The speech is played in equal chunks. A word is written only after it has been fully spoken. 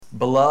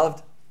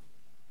Beloved,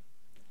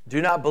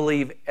 do not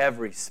believe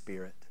every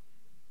spirit,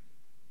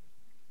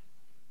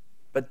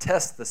 but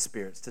test the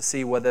spirits to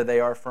see whether they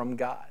are from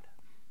God.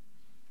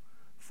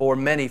 For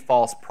many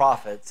false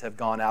prophets have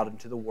gone out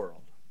into the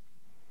world.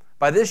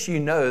 By this you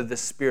know the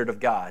Spirit of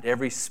God.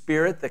 Every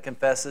spirit that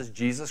confesses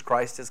Jesus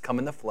Christ has come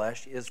in the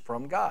flesh is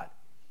from God.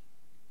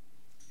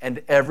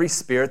 And every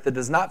spirit that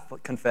does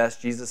not confess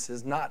Jesus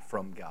is not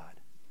from God.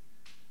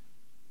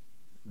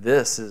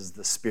 This is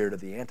the spirit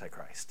of the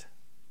Antichrist,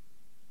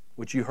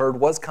 which you heard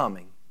was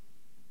coming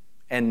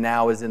and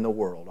now is in the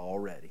world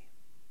already.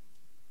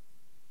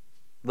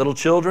 Little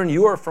children,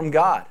 you are from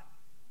God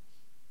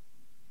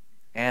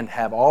and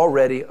have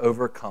already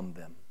overcome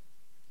them.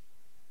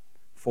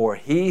 For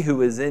he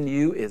who is in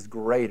you is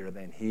greater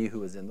than he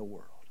who is in the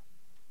world.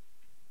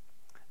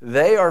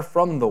 They are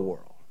from the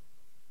world.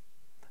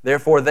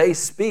 Therefore they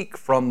speak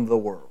from the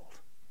world,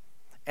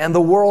 and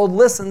the world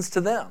listens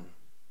to them.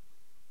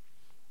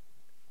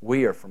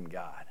 We are from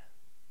God.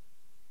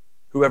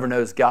 Whoever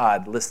knows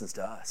God listens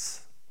to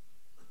us.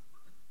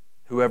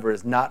 Whoever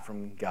is not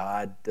from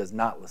God does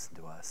not listen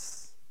to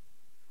us.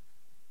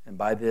 And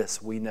by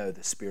this we know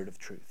the spirit of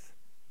truth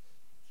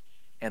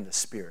and the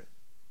spirit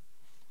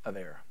of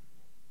error.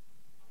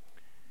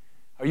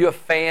 Are you a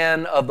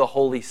fan of the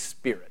Holy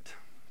Spirit?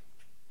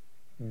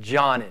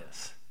 John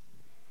is.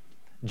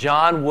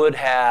 John would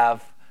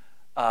have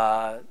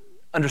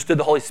understood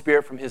the Holy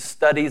Spirit from his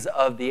studies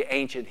of the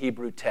ancient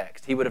Hebrew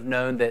text. He would have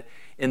known that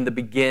in the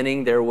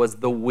beginning there was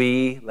the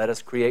we, let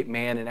us create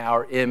man in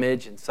our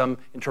image, and some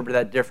interpret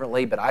that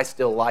differently, but I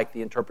still like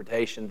the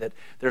interpretation that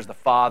there's the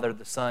Father,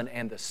 the Son,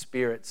 and the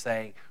Spirit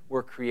saying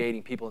we're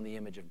creating people in the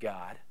image of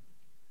God.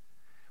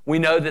 We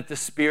know that the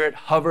Spirit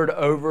hovered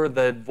over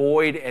the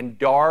void and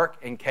dark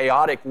and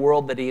chaotic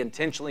world that he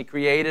intentionally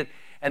created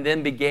and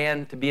then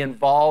began to be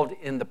involved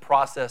in the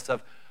process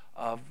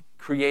of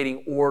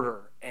creating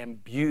order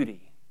and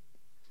beauty.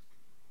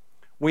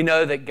 We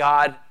know that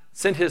God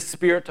sent his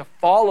Spirit to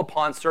fall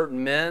upon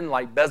certain men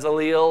like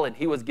Bezalel, and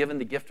he was given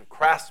the gift of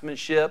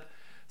craftsmanship.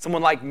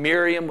 Someone like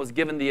Miriam was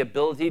given the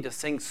ability to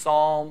sing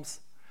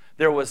psalms.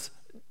 There was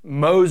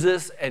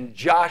Moses and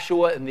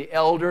Joshua and the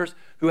elders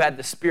who had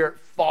the Spirit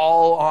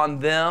fall on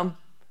them,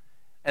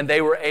 and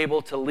they were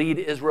able to lead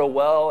Israel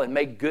well and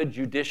make good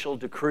judicial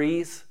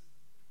decrees.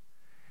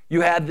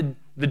 You had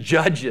the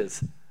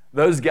judges.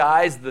 Those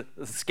guys, the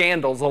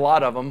scandalous, a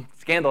lot of them,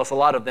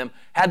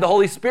 had the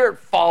Holy Spirit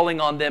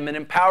falling on them and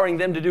empowering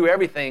them to do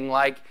everything,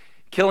 like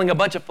killing a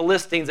bunch of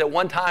Philistines at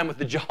one time with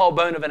the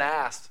jawbone of an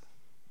ass.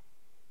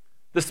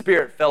 The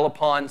Spirit fell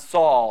upon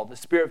Saul. The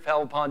Spirit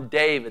fell upon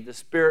David. The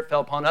Spirit fell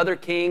upon other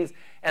kings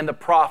and the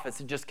prophets.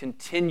 It just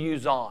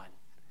continues on.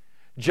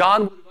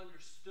 John would have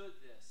understood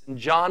this, and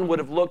John would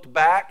have looked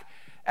back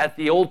at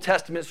the Old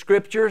Testament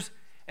scriptures,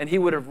 and he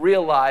would have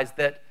realized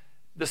that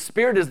the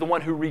Spirit is the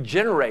one who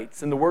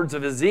regenerates, in the words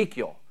of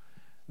Ezekiel,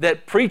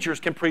 that preachers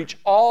can preach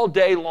all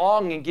day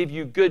long and give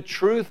you good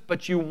truth,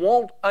 but you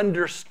won't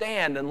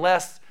understand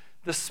unless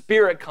the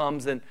Spirit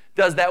comes and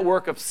does that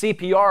work of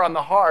CPR on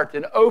the heart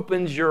and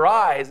opens your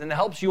eyes and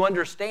helps you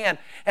understand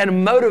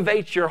and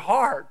motivates your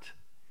heart.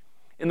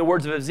 In the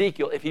words of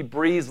Ezekiel, if he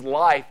breathes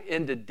life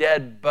into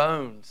dead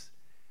bones.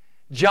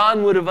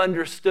 John would have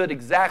understood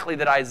exactly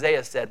that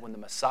Isaiah said, when the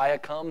Messiah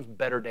comes,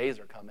 better days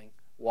are coming.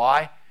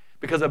 Why?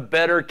 Because a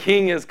better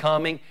king is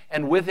coming,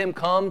 and with him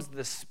comes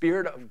the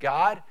Spirit of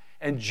God.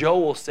 And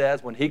Joel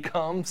says when he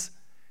comes,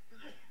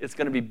 it's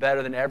going to be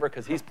better than ever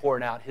because he's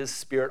pouring out his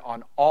Spirit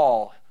on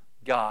all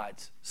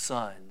God's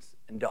sons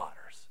and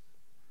daughters.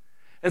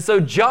 And so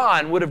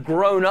John would have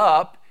grown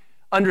up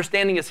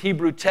understanding his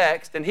Hebrew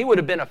text, and he would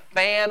have been a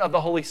fan of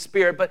the Holy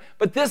Spirit.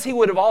 But this he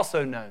would have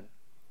also known,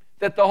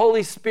 that the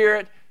Holy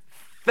Spirit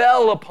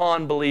fell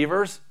upon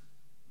believers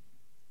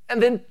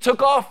and then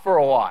took off for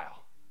a while.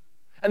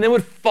 And then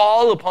would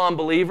fall upon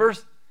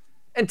believers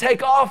and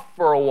take off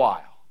for a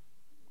while.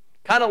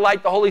 Kind of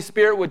like the Holy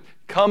Spirit would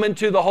come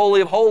into the Holy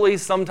of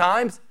Holies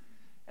sometimes,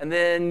 and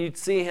then you'd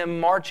see him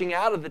marching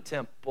out of the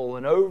temple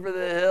and over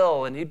the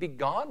hill, and he'd be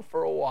gone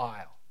for a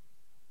while.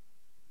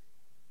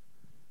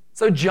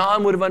 So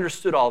John would have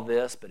understood all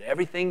this, but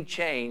everything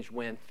changed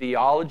when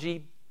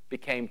theology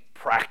became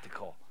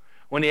practical,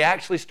 when he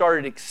actually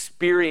started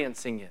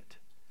experiencing it.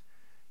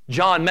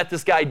 John met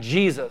this guy,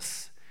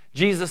 Jesus.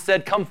 Jesus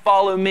said, come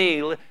follow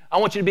me. I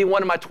want you to be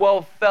one of my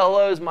 12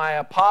 fellows, my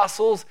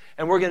apostles,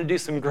 and we're going to do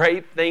some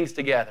great things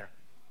together.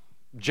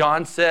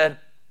 John said,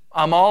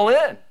 I'm all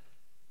in.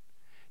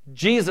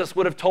 Jesus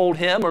would have told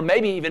him, or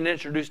maybe even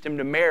introduced him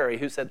to Mary,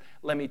 who said,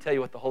 let me tell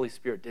you what the Holy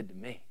Spirit did to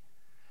me.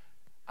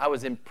 I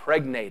was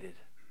impregnated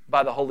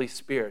by the Holy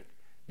Spirit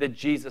that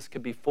Jesus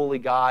could be fully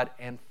God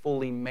and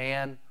fully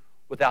man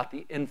without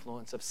the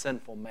influence of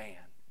sinful man.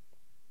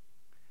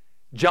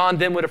 John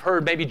then would have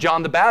heard maybe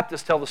John the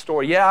Baptist tell the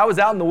story. Yeah, I was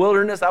out in the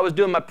wilderness. I was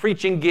doing my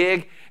preaching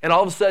gig, and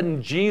all of a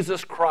sudden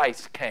Jesus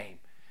Christ came.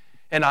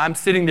 And I'm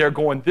sitting there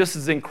going, this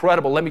is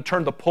incredible. Let me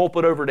turn the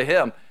pulpit over to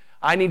him.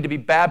 I need to be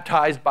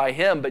baptized by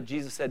him. But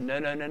Jesus said,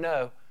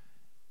 no.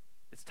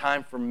 It's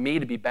time for me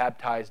to be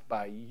baptized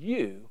by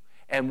you.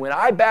 And when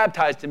I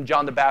baptized him,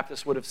 John the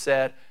Baptist would have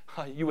said,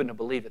 you wouldn't have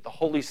believed it. The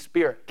Holy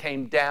Spirit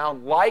came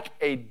down like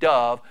a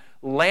dove,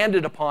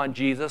 landed upon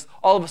Jesus.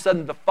 All of a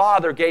sudden, the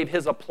Father gave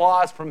his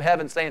applause from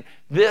heaven saying,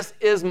 this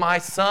is my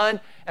Son.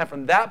 And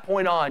from that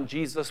point on,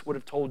 Jesus would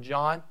have told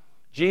John,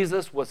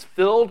 Jesus was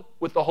filled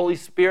with the Holy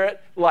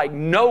Spirit like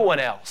no one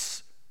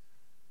else,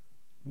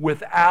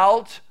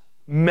 without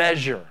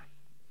measure.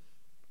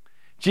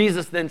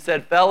 Jesus then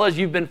said, fellas,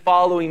 you've been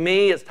following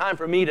me. It's time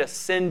for me to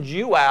send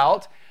you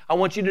out. I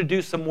want you to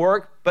do some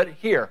work, but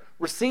here,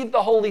 receive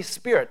the Holy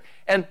Spirit.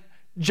 And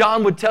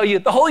John would tell you,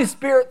 the Holy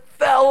Spirit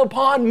fell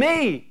upon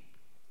me.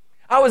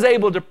 I was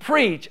able to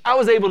preach. I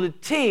was able to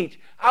teach.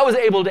 I was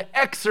able to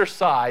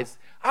exercise.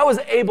 I was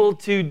able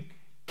to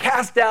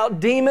cast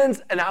out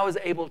demons, and I was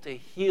able to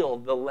heal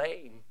the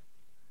lame.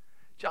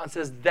 John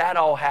says, that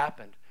all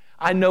happened.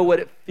 I know what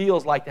it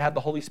feels like to have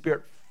the Holy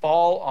Spirit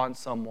fall on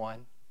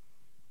someone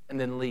and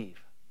then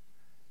leave.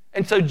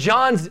 And so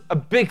John's a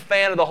big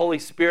fan of the Holy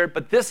Spirit,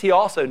 but this he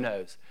also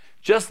knows.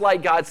 Just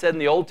like God said in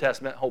the Old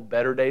Testament, oh,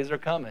 better days are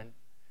coming.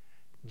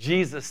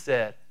 Jesus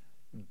said,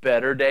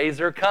 better days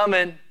are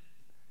coming.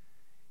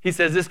 He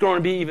says, it's going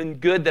to be even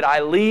good that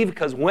I leave,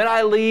 because when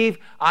I leave,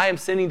 I am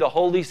sending the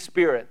Holy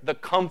Spirit, the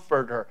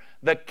Comforter,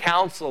 the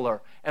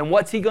Counselor. And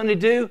what's he going to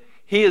do?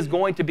 He is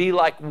going to be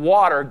like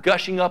water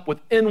gushing up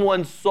within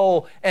one's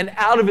soul, and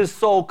out of his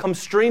soul come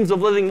streams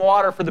of living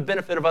water for the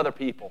benefit of other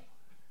people.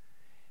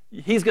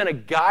 He's going to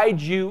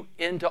guide you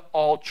into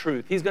all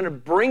truth. He's going to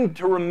bring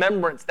to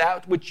remembrance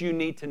that which you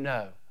need to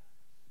know.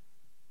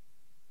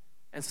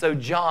 And so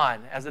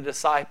John, as a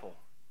disciple,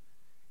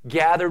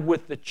 gathered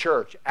with the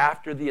church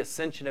after the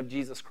ascension of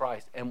Jesus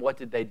Christ. And what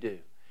did they do?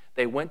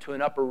 They went to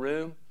an upper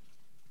room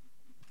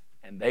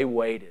and they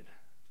waited.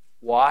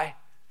 Why?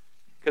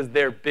 Because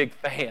they're big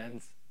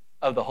fans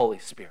of the Holy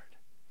Spirit.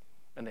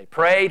 And they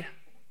prayed,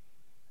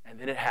 and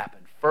then it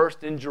happened.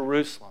 First in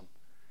Jerusalem,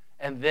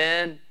 and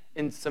then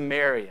in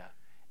Samaria,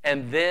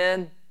 and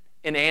then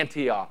in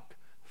Antioch.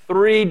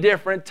 3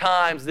 different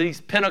times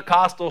these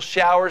Pentecostal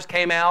showers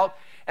came out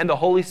and the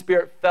Holy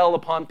Spirit fell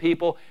upon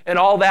people, and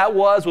all that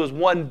was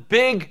one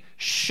big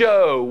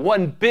show,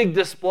 one big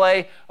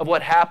display of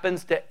what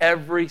happens to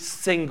every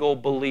single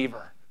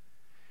believer.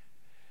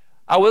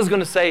 I was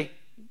going to say,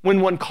 when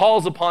one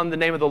calls upon the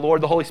name of the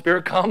Lord, the Holy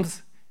Spirit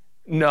comes.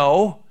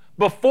 No.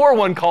 Before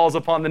one calls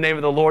upon the name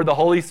of the Lord, the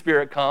Holy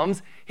Spirit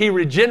comes. He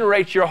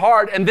regenerates your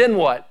heart, and then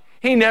what?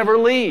 He never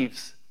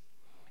leaves.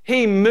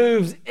 He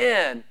moves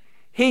in.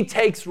 He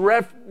takes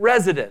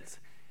residence.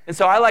 And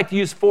so I like to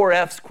use 4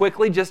 F's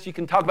quickly. Just you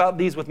can talk about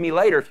these with me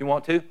later if you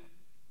want to.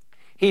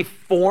 He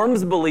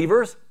forms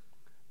believers.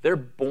 They're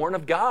born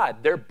of God.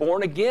 They're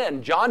born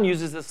again. John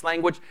uses this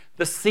language.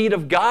 The seed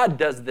of God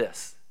does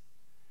this.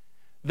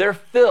 They're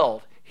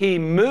filled. He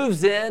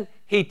moves in.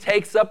 He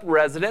takes up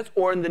residence.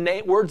 Or in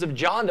the words of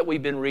John that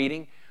we've been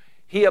reading,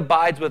 he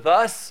abides with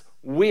us.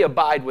 We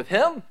abide with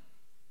him.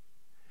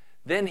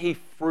 Then he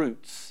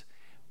fruits.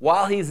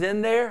 While he's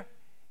in there,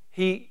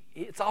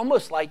 it's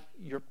almost like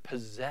you're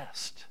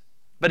possessed.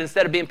 But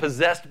instead of being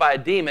possessed by a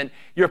demon,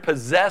 you're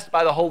possessed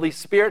by the Holy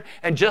Spirit.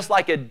 And just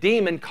like a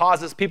demon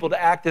causes people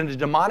to act in a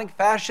demonic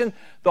fashion,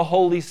 the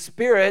Holy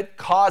Spirit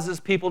causes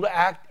people to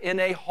act in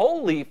a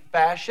holy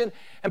fashion.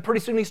 And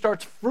pretty soon he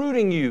starts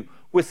fruiting you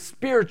with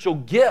spiritual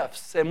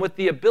gifts and with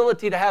the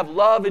ability to have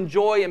love and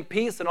joy and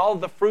peace and all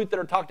of the fruit that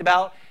are talked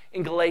about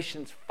in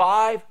Galatians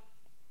 5.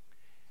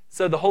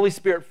 So the Holy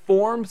Spirit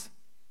forms,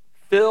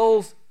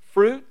 fills,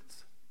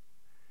 fruits,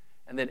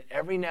 and then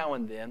every now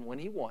and then, when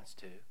he wants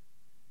to,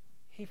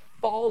 he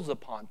falls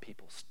upon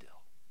people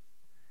still.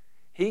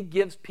 He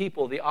gives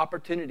people the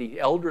opportunity.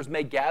 Elders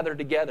may gather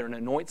together and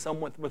anoint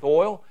someone with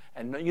oil,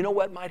 and you know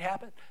what might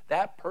happen?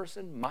 That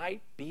person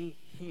might be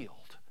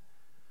healed.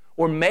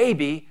 Or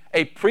maybe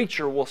a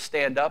preacher will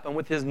stand up and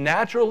with his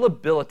natural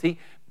ability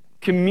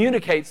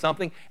communicate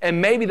something,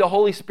 and maybe the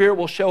Holy Spirit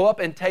will show up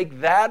and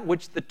take that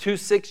which the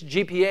 2.6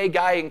 GPA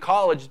guy in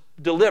college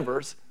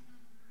delivers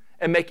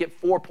and make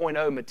it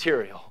 4.0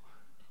 material,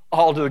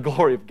 all to the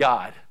glory of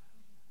God.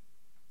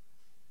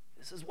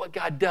 This is what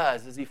God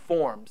does as he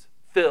forms,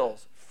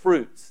 fills,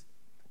 fruits,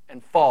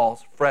 and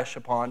falls fresh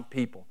upon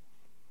people.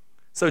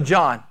 So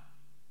John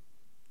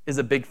is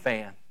a big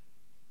fan.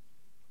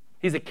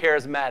 He's a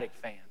charismatic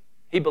fan.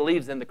 He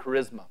believes in the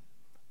charisma,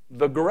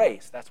 the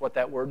grace. That's what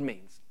that word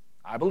means.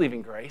 I believe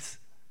in grace.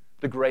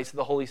 The grace of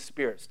the Holy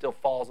Spirit still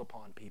falls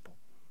upon people.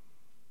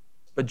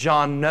 But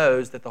John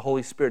knows that the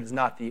Holy Spirit is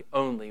not the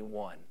only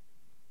one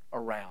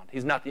around.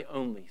 He's not the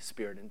only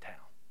spirit in town.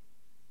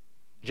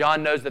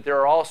 John knows that there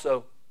are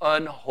also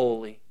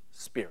unholy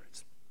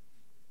spirits.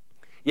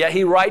 Yet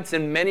he writes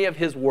in many of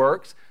his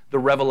works, the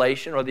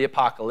Revelation or the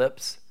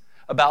Apocalypse,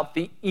 about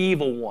the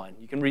evil one.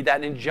 You can read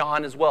that in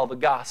John as well, the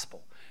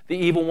Gospel. The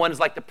evil one is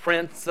like the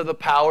prince of the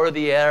power of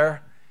the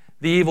air.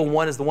 The evil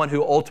one is the one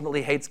who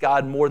ultimately hates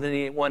God more than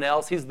anyone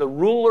else. He's the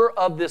ruler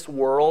of this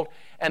world,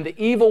 and the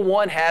evil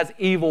one has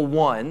evil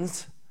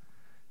ones.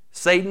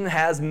 Satan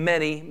has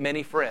many,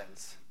 many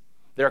friends.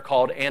 They're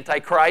called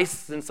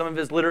antichrists in some of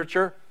his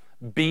literature,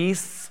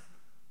 beasts,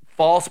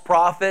 false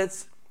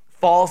prophets,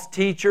 false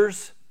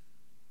teachers.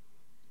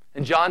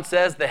 And John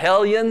says, the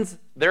hellions,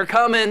 they're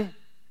coming.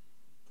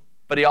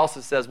 But he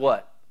also says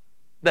what?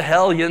 The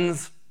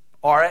hellions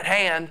are at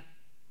hand.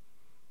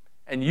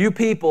 And you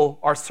people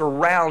are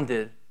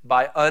surrounded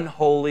by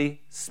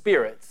unholy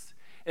spirits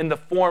in the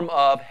form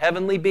of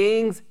heavenly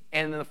beings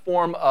and in the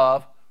form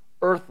of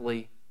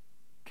earthly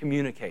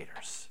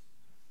communicators.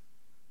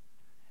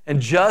 And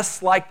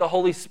just like the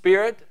Holy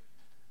Spirit,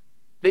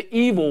 the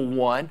evil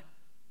one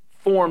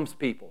forms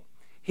people.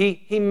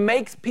 He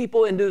makes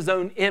people into his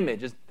own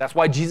image. That's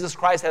why Jesus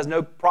Christ has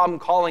no problem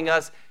calling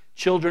us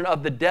children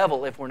of the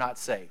devil if we're not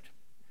saved.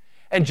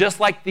 And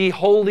just like the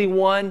Holy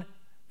One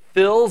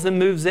fills and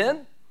moves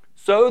in,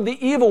 so the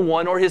evil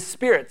one or his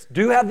spirits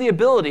do have the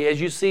ability,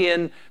 as you see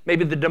in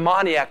maybe the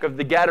demoniac of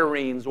the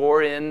Gadarenes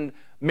or in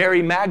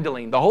Mary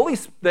Magdalene.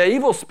 The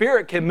evil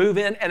spirit can move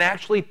in and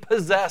actually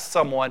possess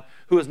someone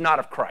who is not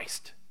of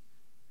Christ.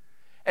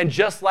 And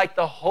just like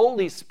the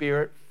Holy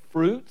Spirit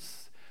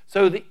fruits,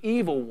 so the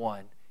evil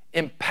one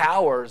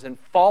empowers and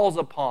falls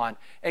upon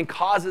and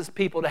causes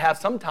people to have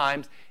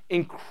sometimes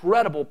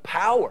incredible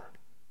power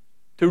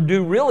to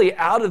do really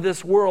out of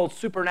this world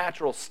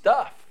supernatural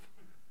stuff.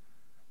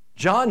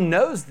 John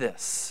knows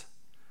this.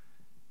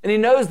 And he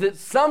knows that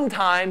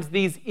sometimes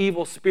these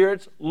evil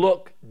spirits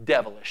look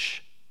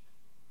devilish,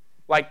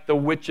 like the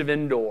witch of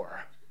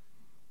Endor,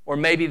 or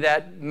maybe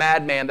that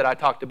madman that I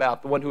talked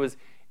about, the one who was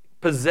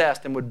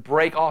possessed and would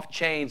break off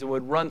chains and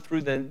would run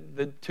through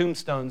the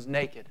tombstones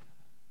naked.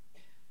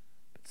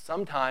 But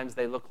sometimes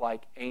they look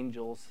like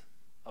angels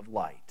of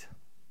light.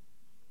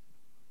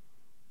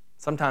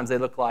 Sometimes they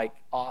look like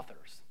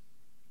authors,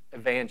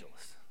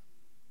 evangelists,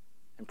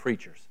 and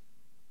preachers.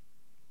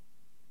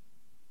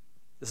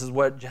 This is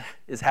what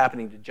is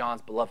happening to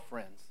John's beloved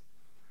friends.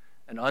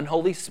 An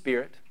unholy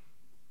spirit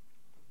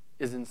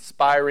is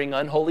inspiring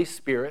unholy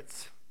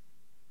spirits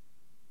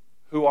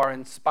who are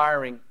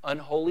inspiring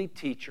unholy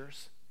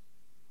teachers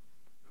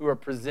who are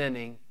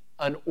presenting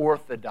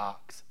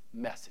unorthodox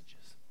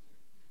messages.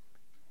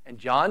 And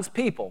John's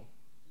people,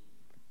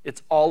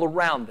 it's all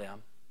around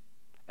them,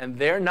 and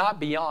they're not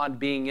beyond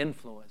being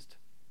influenced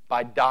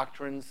by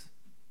doctrines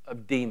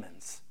of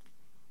demons.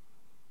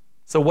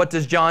 So what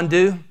does John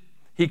do?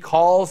 He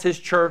calls his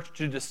church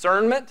to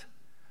discernment,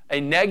 a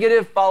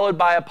negative followed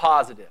by a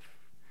positive.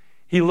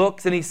 He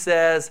looks and he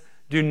says,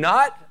 do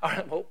not,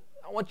 well,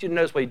 I want you to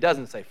notice what he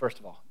doesn't say, first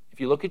of all.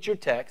 If you look at your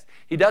text,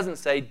 he doesn't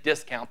say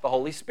discount the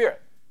Holy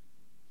Spirit.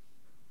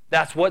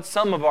 That's what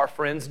some of our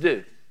friends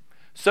do.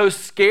 So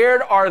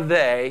scared are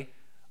they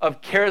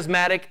of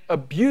charismatic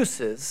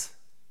abuses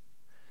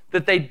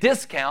that they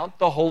discount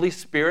the Holy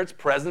Spirit's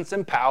presence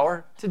and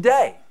power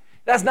today.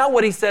 That's not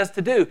what he says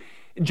to do.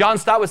 John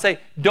Stott would say,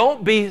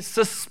 don't be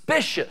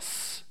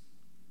suspicious,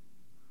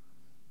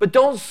 but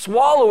don't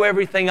swallow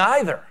everything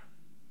either.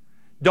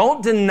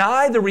 Don't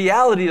deny the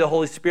reality of the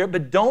Holy Spirit,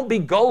 but don't be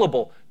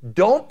gullible.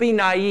 Don't be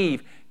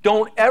naive.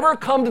 Don't ever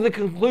come to the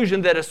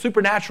conclusion that a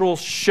supernatural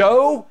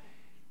show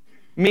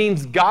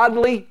means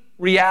godly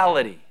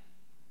reality.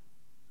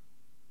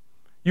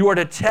 You are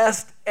to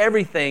test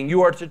everything.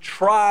 You are to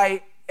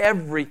try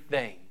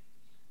everything.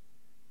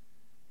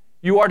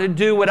 You are to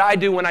do what I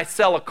do when I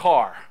sell a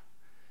car.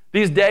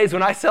 These days,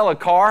 when I sell a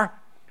car,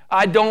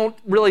 I don't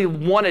really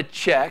want a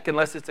check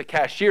unless it's a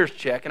cashier's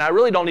check, and I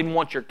really don't even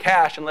want your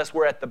cash unless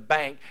we're at the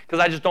bank because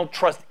I just don't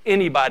trust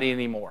anybody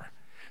anymore.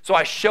 So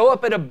I show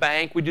up at a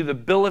bank, we do the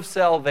bill of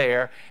sale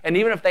there, and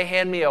even if they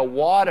hand me a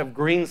wad of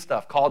green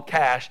stuff called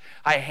cash,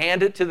 I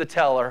hand it to the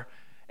teller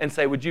and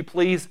say, would you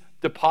please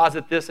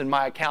deposit this in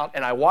my account?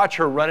 And I watch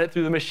her run it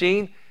through the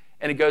machine,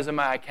 and it goes in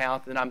my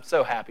account, and I'm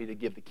so happy to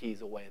give the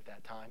keys away at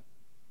that time.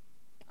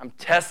 I'm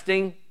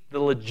testing the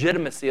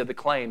legitimacy of the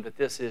claim that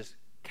this is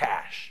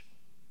cash.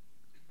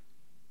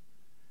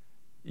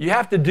 You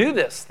have to do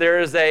this. There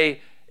is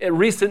a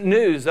recent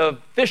news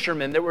of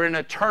fishermen that were in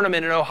a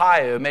tournament in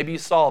Ohio. Maybe you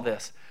saw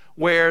this,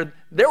 where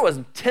there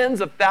was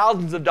tens of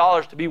thousands of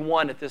dollars to be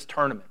won at this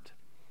tournament.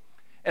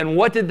 And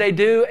what did they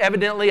do?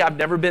 Evidently, I've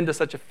never been to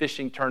such a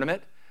fishing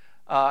tournament.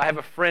 I have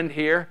a friend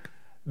here,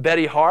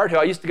 Betty Hart, who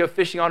I used to go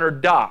fishing on her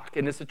dock.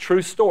 And it's a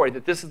true story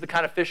that this is the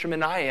kind of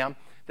fisherman I am,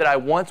 that I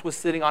once was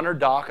sitting on her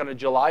dock on a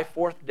July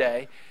 4th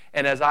day,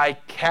 and as I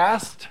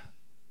cast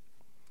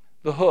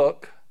the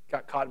hook,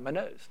 got caught in my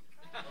nose.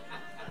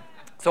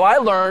 So I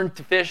learned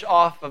to fish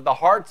off of the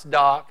Hart's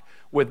dock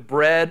with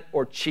bread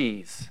or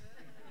cheese.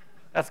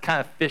 That's the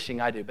kind of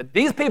fishing I do. But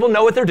these people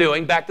know what they're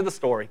doing. Back to the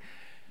story.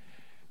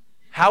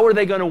 How are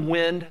they going to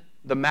win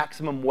the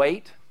maximum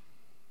weight?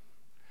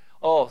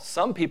 Oh,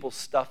 some people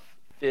stuff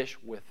fish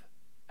with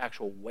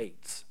actual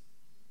weights.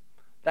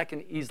 That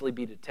can easily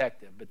be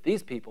detected. But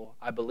these people,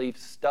 I believe,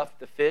 stuffed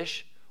the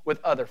fish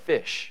with other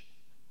fish,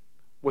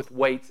 with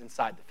weights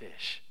inside the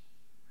fish.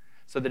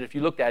 So that if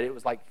you looked at it, it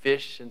was like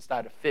fish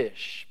inside a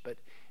fish. But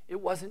it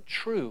wasn't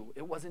true.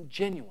 It wasn't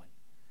genuine.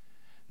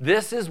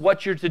 This is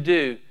what you're to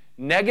do.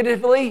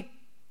 Negatively,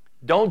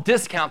 don't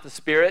discount the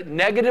Spirit.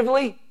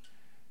 Negatively,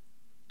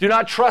 do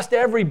not trust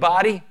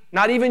everybody,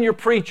 not even your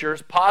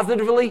preachers.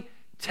 Positively,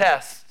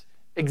 test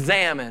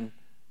examine,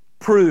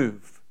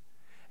 prove.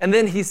 And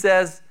then he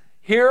says,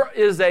 here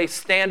is a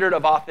standard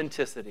of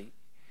authenticity.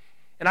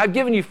 And I've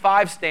given you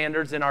 5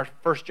 standards in our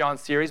 1 John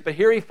series, but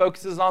here he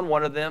focuses on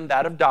one of them,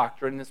 that of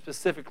doctrine, and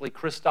specifically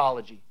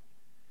Christology.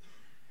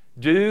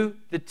 Do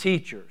the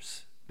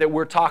teachers that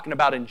we're talking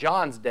about in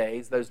John's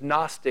days, those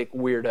Gnostic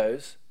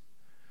weirdos,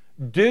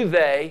 do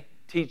they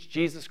teach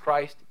Jesus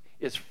Christ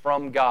is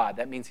from God?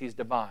 That means he's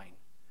divine.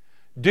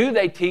 Do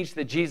they teach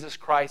that Jesus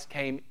Christ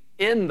came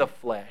in the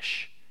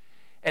flesh?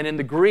 And in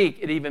the Greek,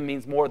 it even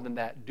means more than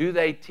that. Do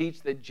they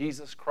teach that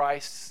Jesus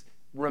Christ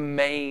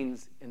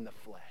remains in the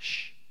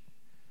flesh?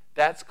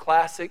 That's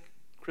classic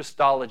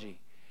Christology.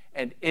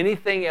 And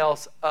anything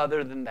else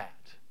other than that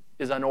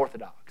is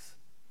unorthodox.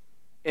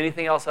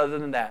 Anything else other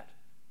than that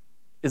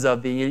is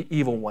of the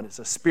evil one. It's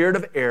a spirit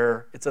of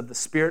error. It's of the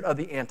spirit of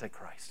the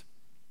Antichrist.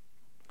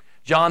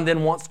 John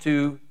then wants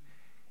to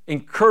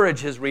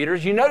encourage his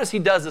readers. You notice he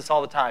does this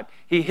all the time.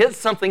 He hits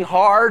something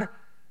hard,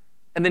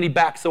 and then he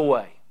backs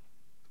away.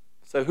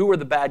 So who were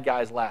the bad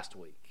guys last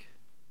week?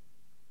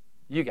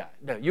 You guys.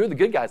 No, you were the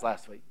good guys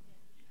last week.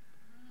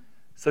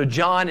 So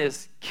John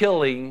is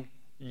killing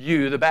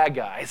you, the bad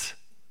guys.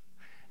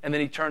 And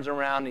then he turns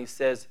around and he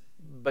says,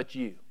 but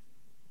you.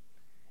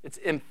 It's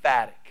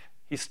emphatic.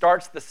 He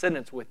starts the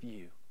sentence with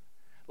you.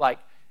 Like,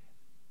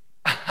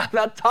 I'm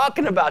not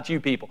talking about you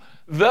people.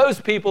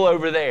 Those people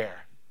over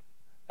there.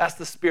 That's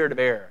the spirit of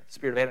error, the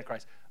spirit of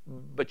Antichrist.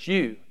 But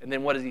you, and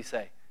then what does he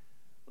say?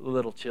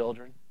 Little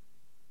children,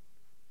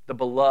 the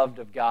beloved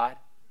of God.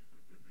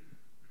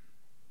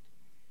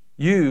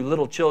 You,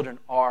 little children,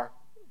 are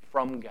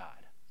from God.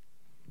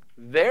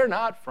 They're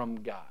not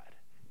from God.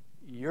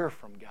 You're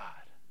from God.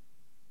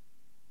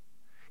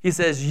 He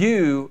says,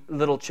 you,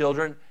 little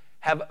children,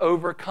 have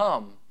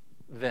overcome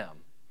them.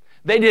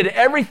 They did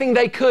everything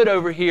they could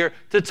over here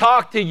to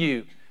talk to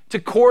you, to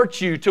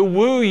court you, to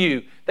woo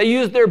you. They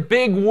used their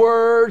big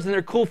words and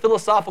their cool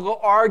philosophical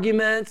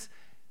arguments,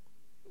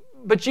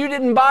 but you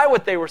didn't buy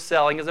what they were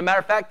selling. As a matter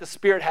of fact, the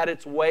Spirit had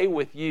its way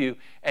with you,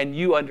 and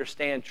you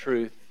understand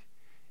truth.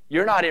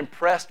 You're not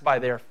impressed by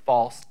their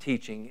false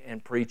teaching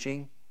and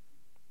preaching.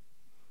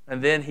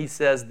 And then he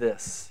says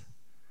this,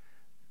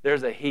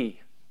 there's a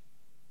he.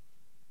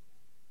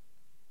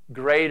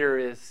 Greater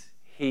is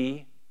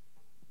he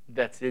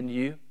that's in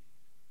you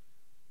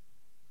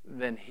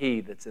than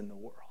he that's in the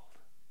world.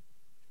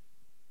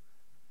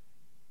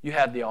 You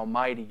have the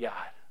Almighty God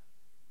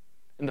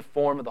in the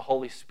form of the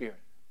Holy Spirit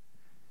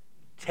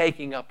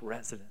taking up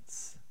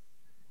residence.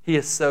 He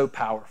is so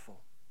powerful.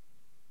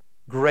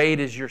 Great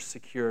is your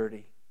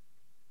security.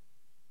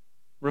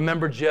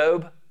 Remember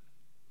Job?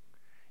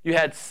 You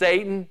had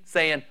Satan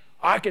saying,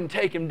 I can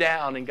take him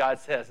down, and God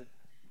says,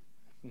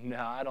 no,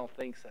 I don't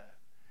think so.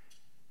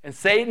 And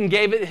Satan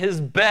gave it his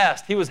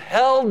best. He was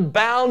held,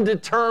 bound,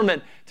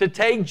 determined to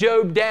take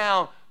Job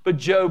down, but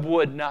Job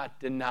would not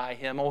deny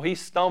him. Oh, he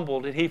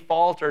stumbled and he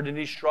faltered and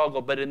he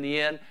struggled, but in the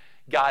end,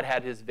 God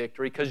had his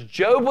victory. Because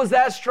Job was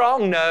that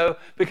strong? No,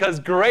 because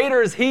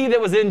greater is he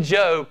that was in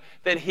Job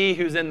than he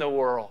who's in the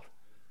world.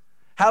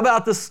 How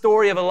about the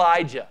story of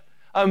Elijah?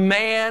 A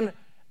man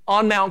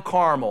on Mount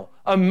Carmel,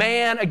 a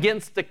man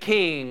against the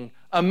king,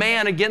 a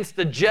man against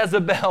the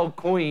Jezebel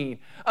queen,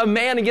 a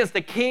man against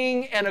a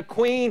king and a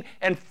queen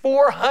and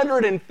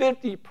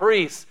 450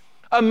 priests,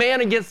 a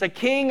man against a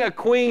king, a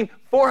queen,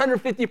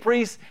 450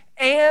 priests,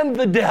 and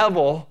the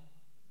devil.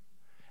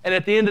 And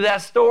at the end of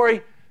that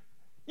story,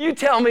 you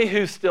tell me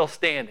who's still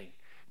standing.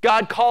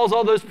 God calls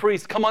all those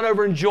priests, come on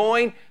over and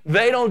join.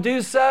 They don't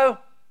do so.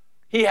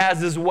 He has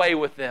his way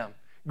with them.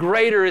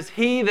 Greater is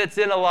he that's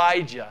in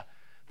Elijah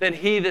than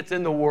he that's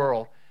in the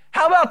world.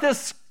 How about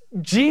this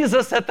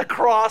Jesus at the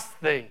cross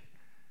thing?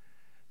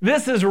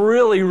 This is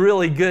really,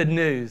 really good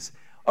news.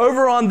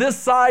 Over on this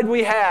side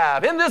we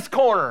have, in this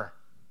corner,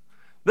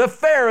 the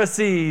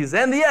Pharisees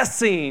and the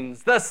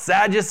Essenes, the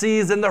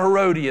Sadducees and the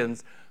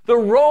Herodians, the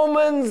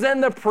Romans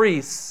and the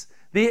priests,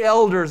 the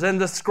elders and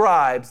the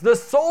scribes, the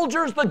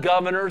soldiers, the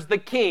governors, the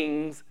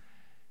kings,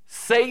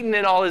 Satan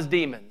and all his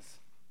demons.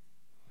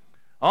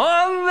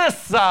 On this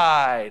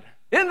side,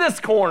 in this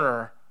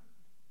corner,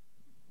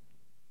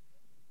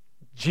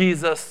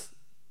 Jesus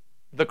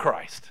the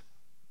Christ,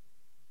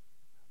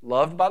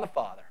 loved by the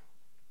Father,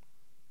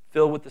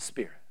 filled with the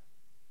Spirit.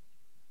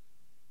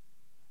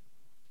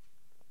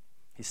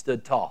 He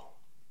stood tall,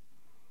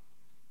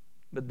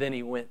 but then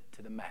he went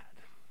to the mat.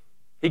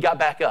 He got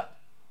back up,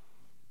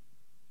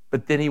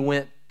 but then he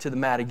went to the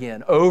mat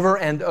again. Over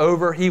and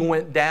over he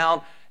went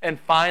down, and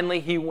finally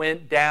he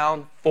went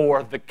down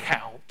for the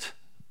count.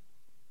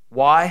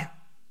 Why?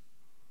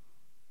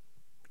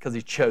 Because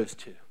he chose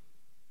to.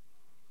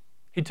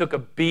 He took a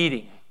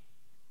beating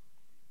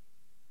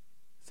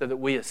so that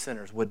we as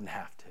sinners wouldn't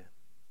have to.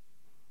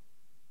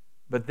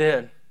 But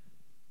then,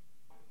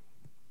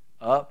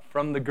 up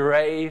from the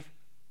grave,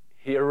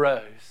 he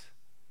arose.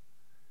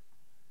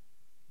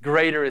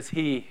 Greater is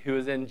he who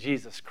is in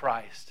Jesus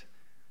Christ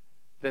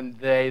than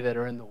they that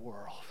are in the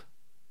world.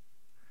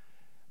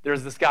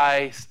 There's this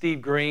guy,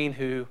 Steve Green,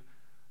 who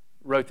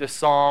wrote this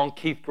song.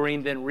 Keith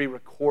Green then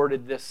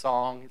re-recorded this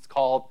song. It's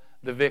called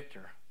The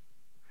Victor.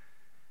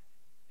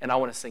 And I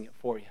want to sing it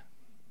for you.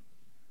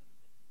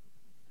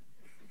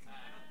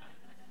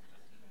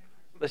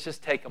 Let's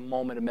just take a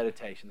moment of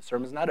meditation. The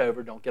sermon's not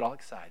over. Don't get all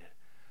excited.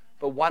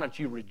 But why don't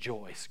you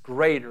rejoice?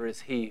 Greater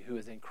is He who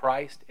is in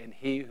Christ and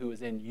He who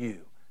is in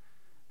you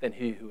than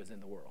he who is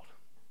in the world.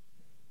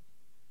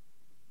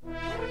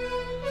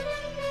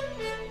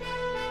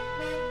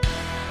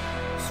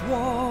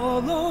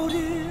 Swallowed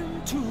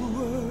into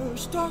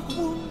Earth's dark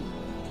womb,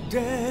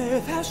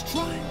 death has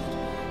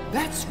triumphed,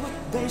 that's what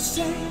they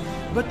say.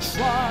 But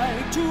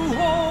try to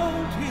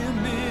hold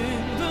Him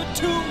in the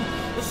tomb.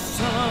 The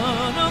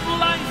Son of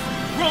Life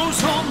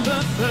rose on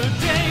the third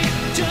day.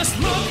 Just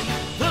look,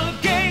 the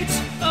gates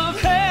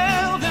of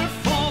hell, they're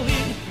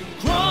falling,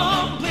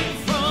 crumbling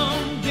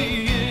from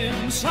the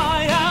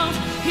inside out.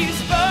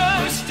 He's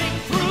bursting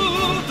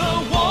through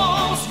the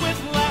walls with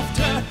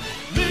laughter.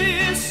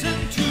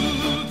 Listen to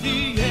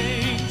the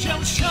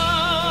angels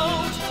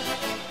shout.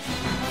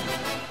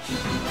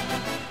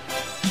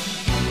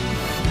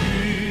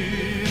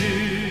 It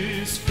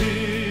is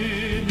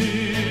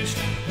finished.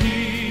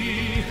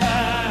 He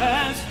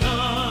has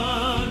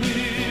done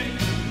it.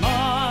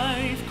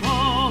 Life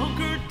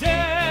conquered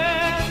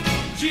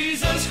death.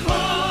 Jesus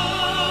Christ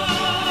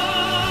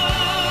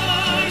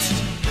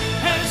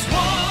has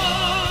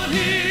won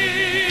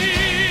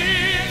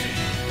it.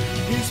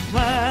 His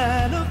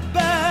plan of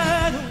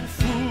battle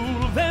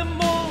fooled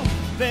them all.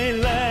 They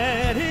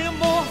led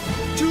Him off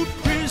to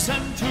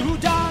prison to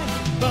die.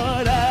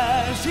 But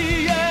as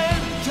He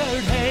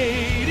entered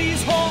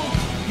Hades' hall,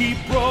 He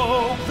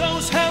broke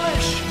those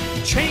hellish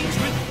chains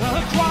with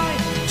a cry.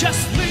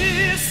 Just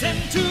listen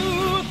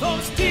to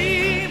those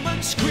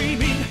demons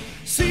screaming.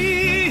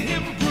 See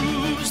Him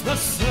bruise the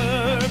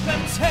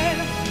serpent's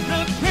head.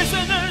 The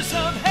prisoners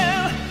of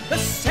hell, the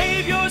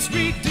Savior's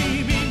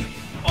redeeming.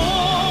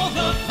 All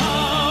the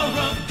power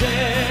of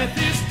death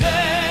is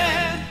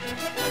dead.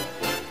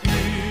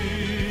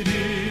 It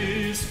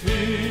is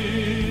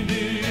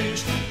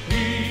finished.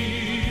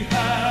 He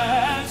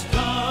has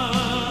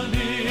done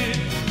it.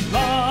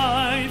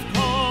 Life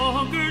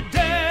conquered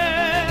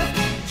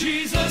death.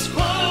 Jesus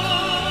Christ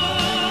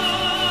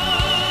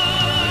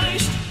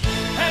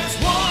has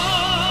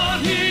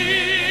won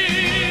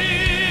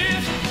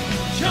it.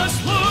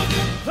 Just look,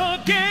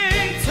 the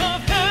gates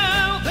of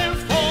hell, they're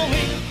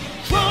falling,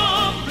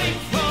 crumbling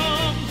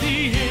from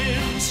the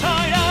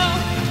inside out.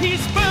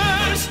 He's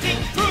bursting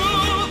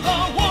through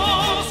the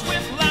walls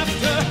with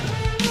laughter.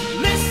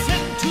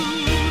 Listen to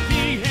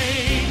the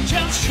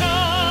angels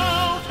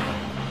shout.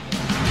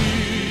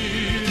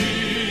 It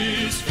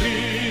is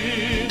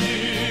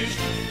finished.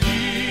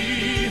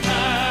 He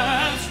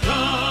has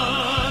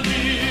done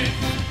it.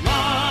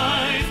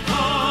 Life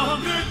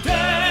conquered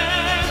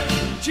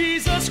death.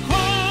 Jesus Christ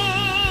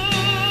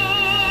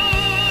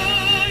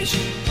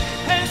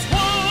has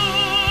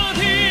won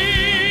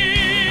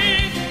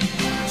it.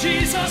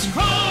 Jesus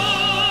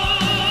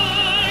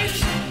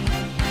Christ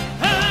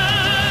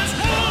has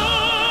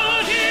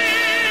won it.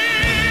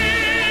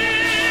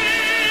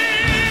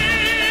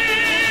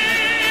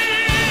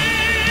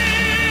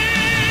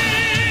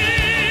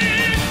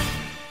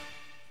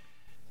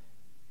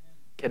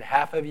 Can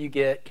half of you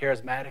get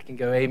charismatic and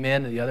go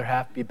amen, and the other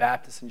half be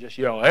Baptist and just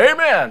yell,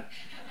 amen?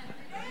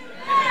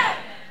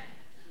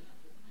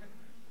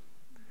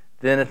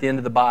 Then at the end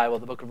of the Bible,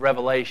 the book of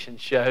Revelation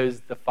shows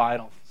the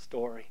final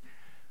story,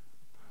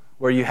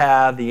 where you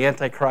have the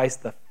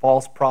Antichrist, the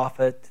false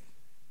prophet,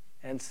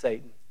 and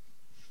Satan.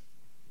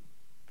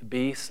 The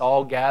beasts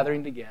all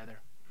gathering together.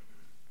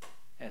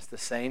 And it's the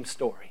same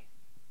story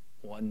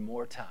one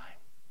more time.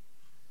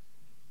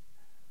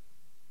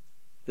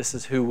 This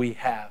is who we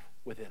have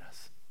within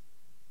us.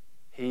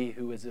 He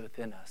who is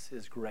within us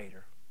is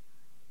greater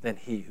than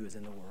he who is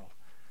in the world.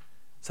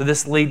 So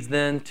this leads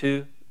then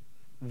to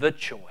the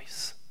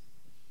choice.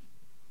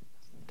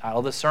 Title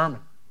of the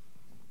sermon.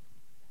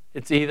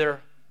 It's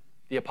either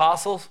the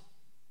apostles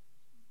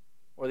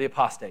or the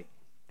apostate.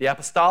 The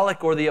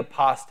apostolic or the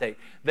apostate.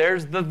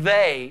 There's the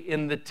they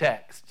in the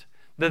text.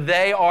 The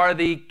they are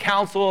the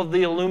council of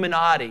the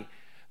Illuminati,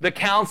 the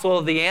council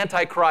of the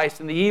Antichrist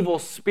and the evil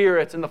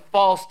spirits and the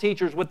false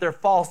teachers with their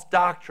false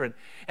doctrine.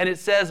 And it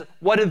says,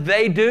 what did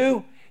they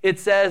do? It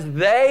says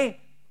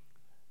they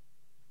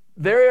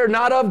are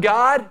not of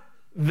God.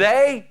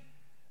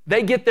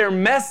 They get their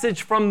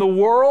message from the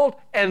world,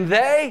 and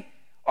they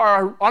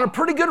are on a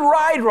pretty good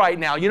ride right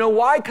now. You know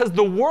why? Because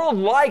the world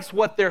likes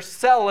what they're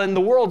selling.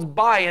 The world's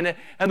buying it,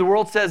 and the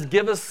world says,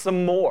 give us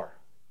some more.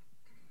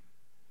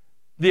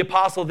 The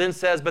apostle then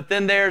says, but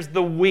then there's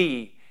the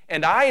we.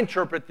 And I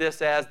interpret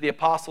this as the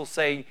apostles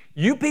saying,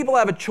 you people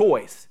have a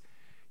choice.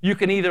 You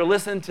can either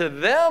listen to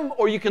them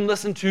or you can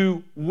listen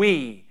to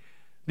we,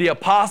 the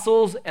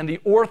apostles and the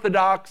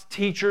orthodox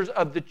teachers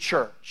of the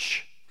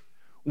church.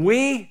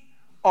 We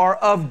are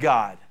of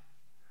God.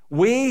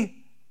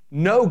 We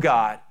know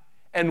God.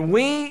 And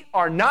we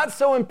are not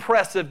so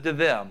impressive to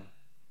them,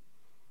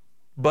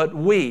 but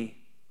we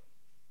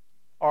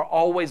are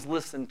always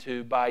listened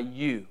to by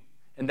you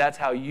And that's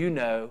how you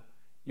know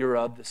you're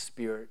of the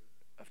Spirit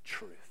of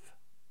truth.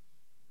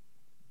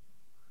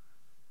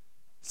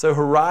 So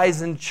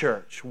Horizon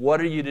Church, what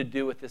are you to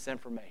do with this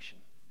information?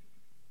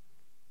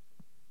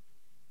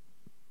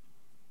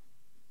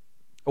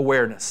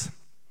 Awareness.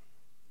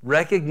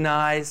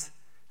 Recognize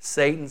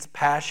Satan's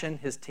passion,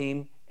 his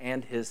team,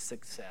 and his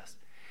success.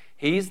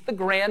 He's the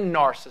grand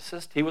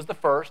narcissist. He was the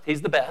first.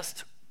 He's the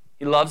best.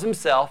 He loves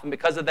himself, and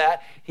because of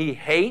that, he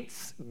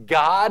hates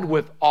God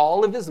with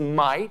all of his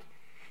might.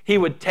 He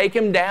would take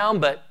him down,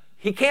 but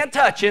he can't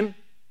touch him.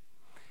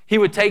 He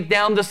would take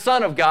down the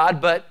Son of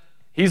God, but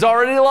he's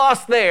already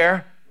lost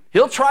there.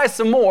 He'll try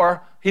some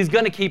more. He's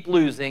going to keep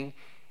losing.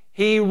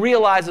 He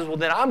realizes, well,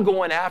 then I'm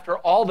going after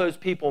all those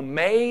people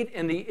made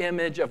in the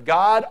image of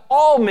God.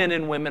 All men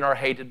and women are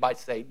hated by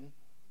Satan.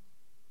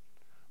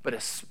 But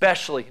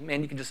especially,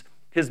 man,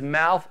 his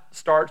mouth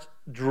starts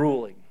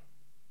drooling.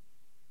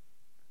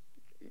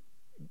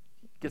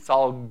 Gets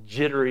all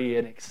jittery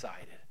and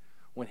excited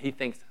when he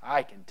thinks,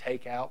 I can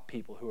take out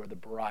people who are the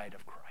bride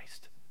of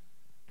Christ,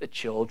 the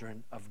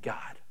children of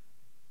God.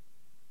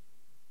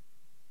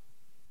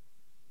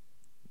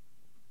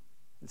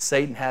 And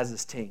Satan has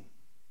his team.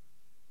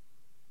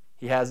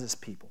 He has his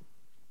people.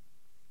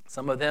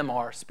 Some of them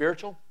are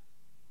spiritual,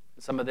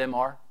 and some of them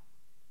are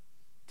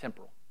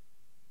temporal.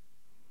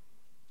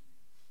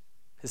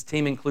 His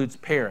team includes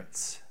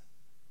parents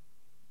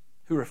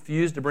who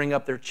refuse to bring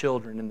up their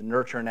children in the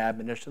nurture and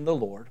admonition of the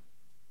Lord,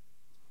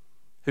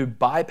 who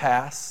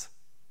bypass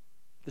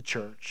the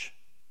church,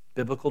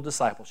 biblical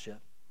discipleship,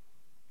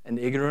 and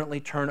ignorantly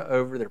turn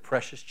over their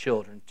precious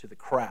children to the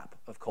crap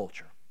of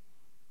culture.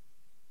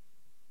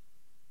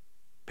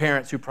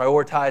 Parents who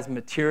prioritize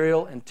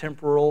material and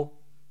temporal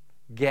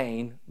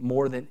gain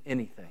more than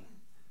anything.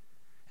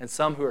 And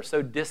some who are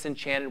so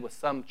disenchanted with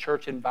some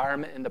church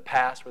environment in the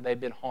past where they've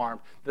been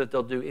harmed that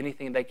they'll do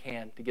anything they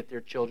can to get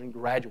their children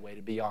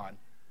graduated beyond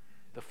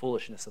the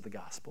foolishness of the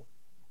gospel.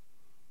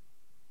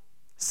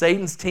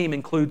 Satan's team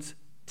includes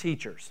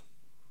teachers.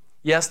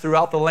 Yes,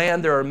 throughout the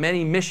land there are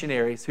many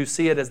missionaries who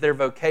see it as their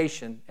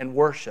vocation and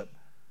worship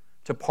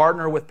to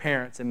partner with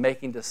parents in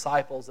making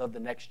disciples of the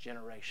next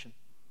generation.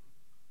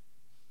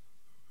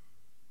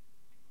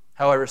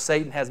 However,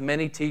 Satan has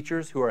many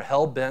teachers who are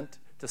hell-bent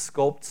to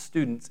sculpt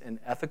students in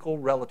ethical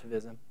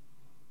relativism,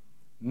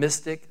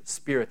 mystic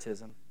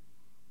spiritism,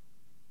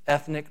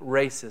 ethnic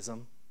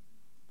racism,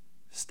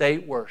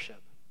 state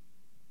worship,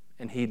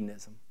 and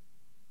hedonism.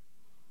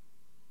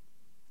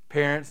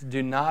 Parents,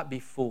 do not be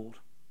fooled.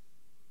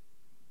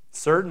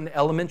 Certain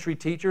elementary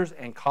teachers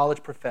and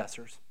college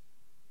professors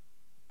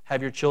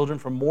have your children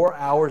for more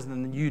hours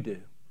than you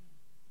do,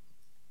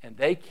 and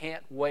they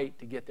can't wait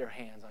to get their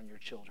hands on your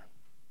children.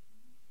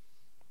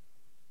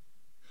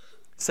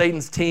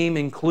 Satan's team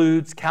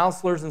includes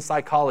counselors and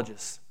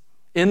psychologists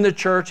in the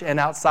church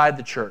and outside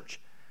the church,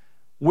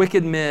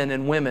 wicked men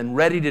and women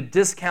ready to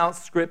discount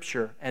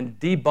Scripture and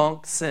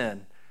debunk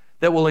sin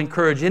that will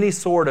encourage any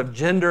sort of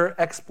gender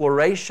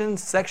exploration,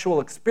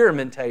 sexual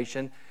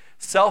experimentation.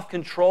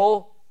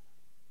 Self-control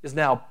is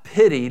now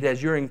pitied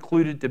as you're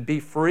included to be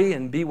free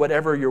and be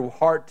whatever your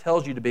heart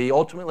tells you to be.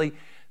 Ultimately,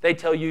 they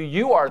tell you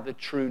you are the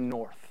true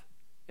north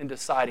in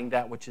deciding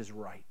that which is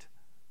right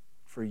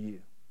for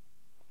you.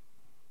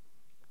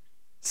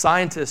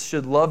 Scientists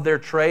should love their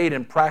trade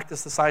and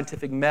practice the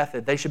scientific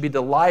method. They should be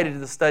delighted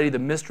to study the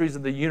mysteries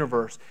of the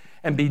universe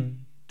and be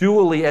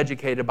duly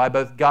educated by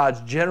both God's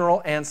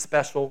general and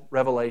special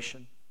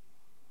revelation.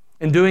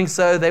 In doing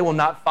so, they will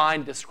not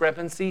find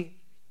discrepancy,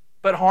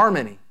 but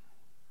harmony.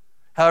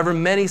 However,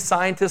 many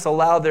scientists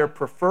allow their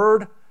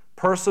preferred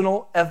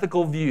personal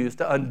ethical views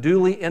to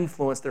unduly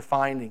influence their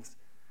findings.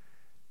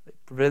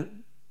 They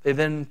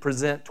then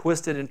present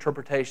twisted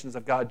interpretations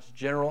of God's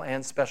general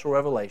and special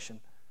revelation,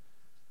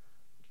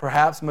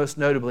 perhaps most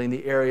notably in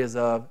the areas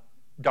of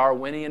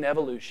Darwinian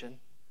evolution,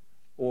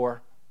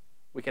 or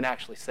we can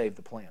actually save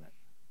the planet.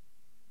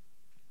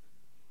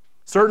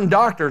 Certain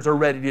doctors are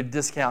ready to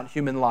discount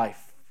human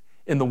life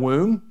in the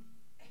womb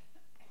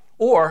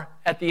or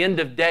at the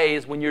end of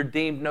days when you're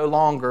deemed no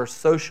longer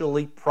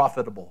socially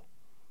profitable.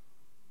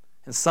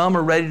 And some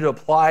are ready to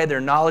apply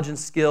their knowledge and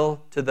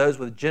skill to those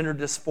with gender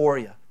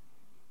dysphoria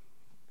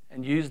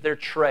and use their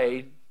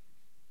trade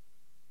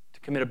to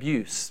commit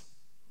abuse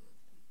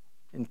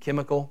in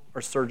chemical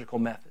or surgical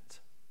methods.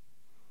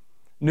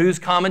 News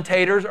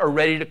commentators are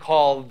ready to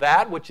call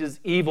that which is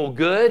evil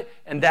good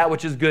and that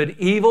which is good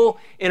evil.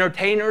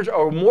 Entertainers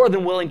are more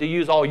than willing to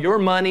use all your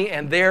money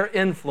and their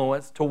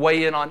influence to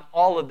weigh in on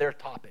all of their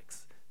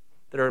topics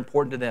that are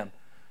important to them.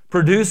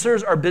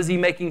 Producers are busy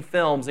making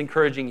films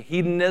encouraging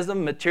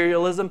hedonism,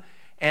 materialism,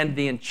 and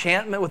the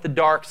enchantment with the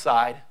dark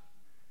side.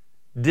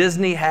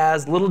 Disney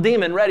has Little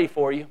Demon ready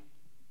for you.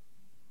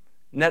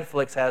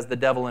 Netflix has The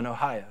Devil in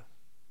Ohio.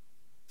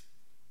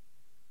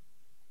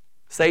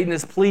 Satan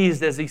is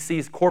pleased as he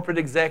sees corporate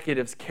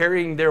executives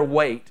carrying their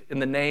weight in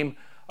the name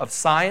of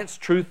science,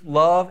 truth,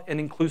 love, and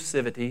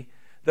inclusivity,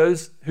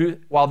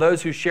 while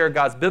those who share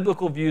God's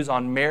biblical views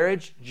on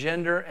marriage,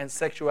 gender, and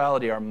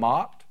sexuality are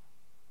mocked,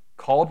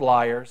 called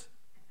liars,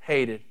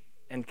 hated,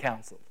 and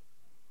counseled.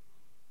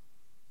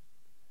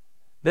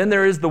 Then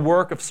there is the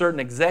work of certain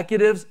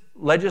executives,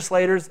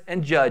 legislators,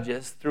 and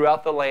judges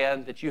throughout the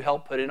land that you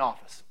help put in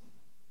office.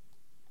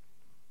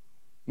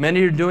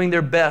 Many are doing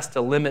their best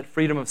to limit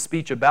freedom of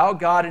speech about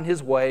God and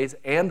His ways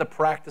and the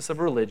practice of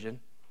religion.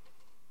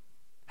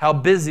 How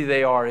busy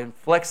they are in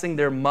flexing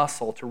their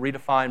muscle to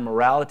redefine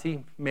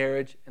morality,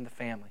 marriage, and the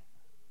family.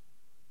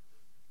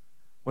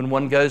 When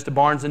one goes to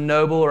Barnes &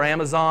 Noble or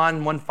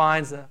Amazon, one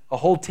finds a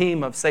whole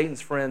team of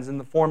Satan's friends in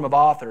the form of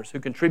authors who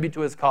contribute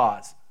to his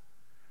cause.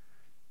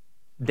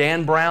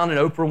 Dan Brown and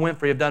Oprah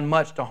Winfrey have done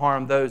much to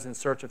harm those in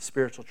search of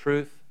spiritual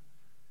truth.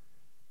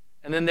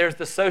 And then there's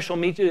the social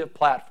media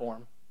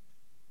platform,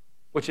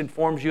 which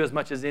informs you as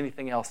much as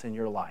anything else in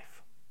your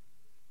life.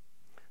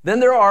 Then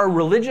there are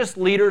religious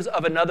leaders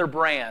of another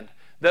brand,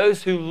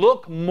 those who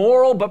look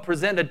moral but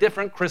present a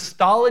different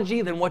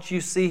Christology than what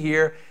you see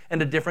here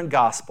and a different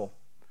gospel.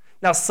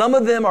 Now, some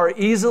of them are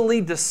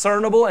easily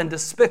discernible and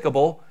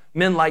despicable,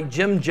 men like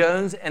Jim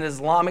Jones and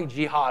Islamic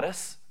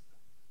jihadists.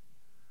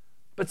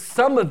 But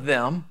some of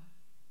them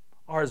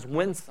are as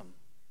winsome,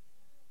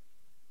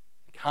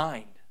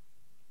 kind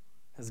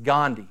as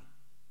Gandhi,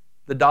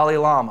 the Dalai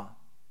Lama,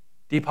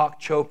 Deepak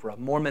Chopra,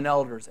 Mormon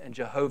elders, and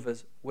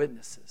Jehovah's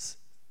Witnesses.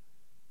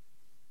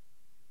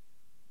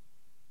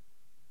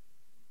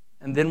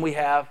 And then we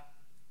have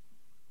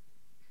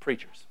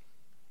preachers.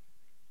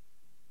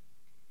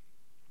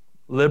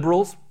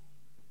 Liberals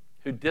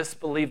who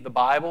disbelieve the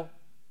Bible,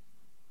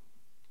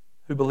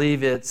 who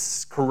believe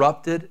it's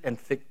corrupted and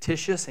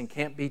fictitious and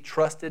can't be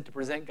trusted to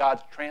present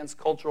God's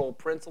transcultural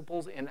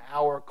principles in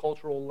our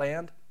cultural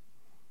land.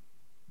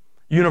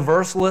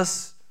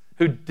 Universalists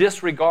who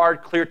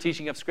disregard clear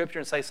teaching of Scripture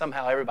and say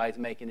somehow everybody's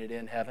making it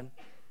in heaven.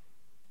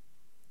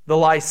 The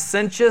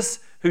licentious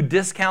who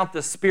discount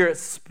the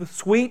Spirit's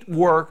sweet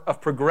work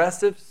of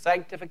progressive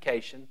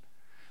sanctification.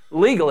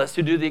 Legalists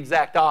who do the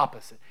exact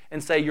opposite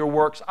and say your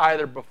works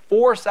either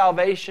before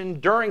salvation,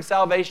 during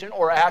salvation,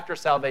 or after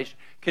salvation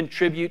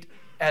contribute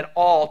at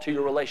all to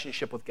your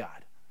relationship with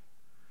God.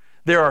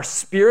 There are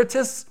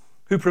spiritists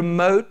who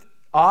promote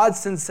odd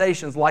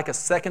sensations like a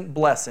second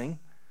blessing.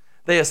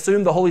 They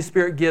assume the Holy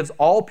Spirit gives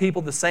all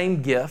people the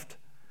same gift.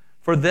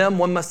 For them,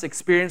 one must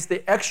experience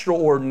the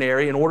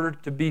extraordinary in order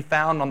to be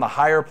found on the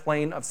higher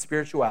plane of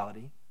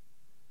spirituality.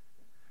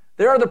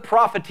 There are the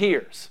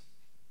profiteers,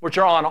 which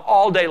are on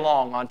all day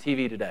long on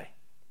TV today.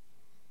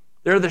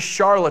 There are the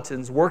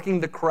charlatans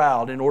working the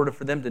crowd in order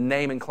for them to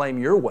name and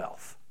claim your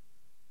wealth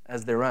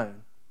as their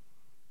own.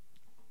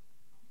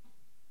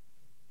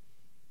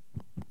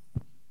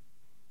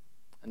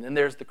 And then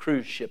there's the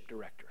cruise ship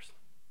directors.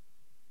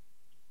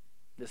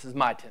 This is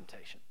my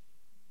temptation.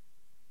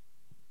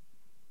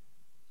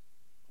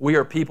 We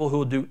are people who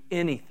will do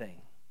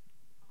anything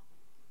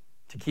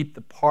to keep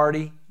the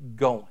party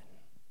going,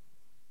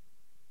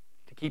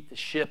 to keep the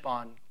ship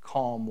on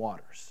calm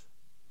waters.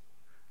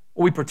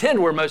 We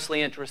pretend we're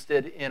mostly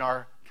interested in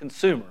our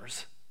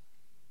consumers,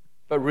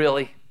 but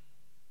really,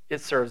 it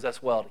serves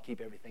us well to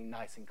keep everything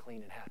nice and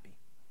clean and happy.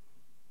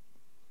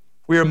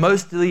 We are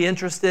mostly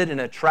interested in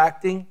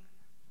attracting,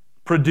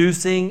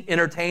 producing,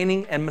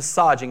 entertaining, and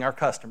massaging our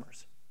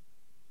customers.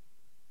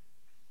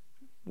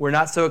 We're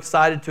not so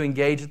excited to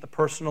engage at the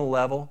personal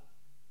level.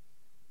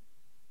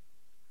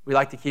 We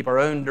like to keep our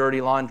own dirty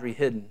laundry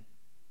hidden.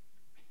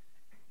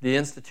 The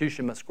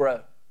institution must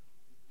grow.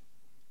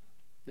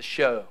 The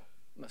show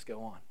must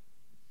go on.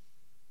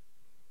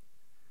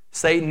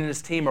 Satan and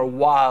his team are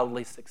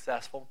wildly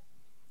successful.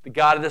 The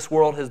God of this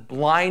world has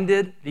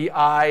blinded the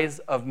eyes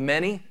of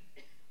many.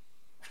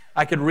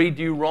 I could read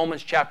you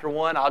Romans chapter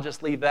 1. I'll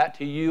just leave that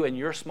to you and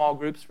your small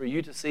groups for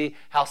you to see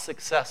how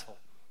successful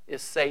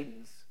is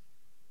Satan's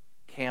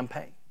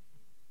campaign.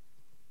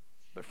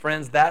 But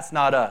friends, that's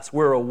not us.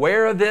 We're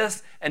aware of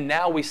this, and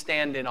now we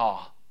stand in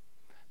awe.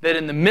 That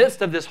in the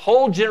midst of this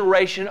whole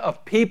generation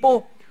of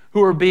people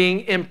who are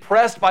being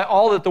impressed by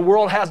all that the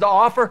world has to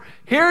offer,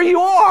 here you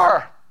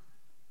are.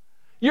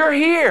 You're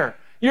here.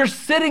 You're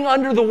sitting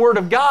under the Word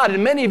of God,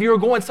 and many of you are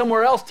going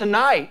somewhere else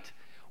tonight.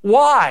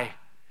 Why?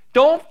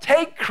 Don't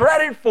take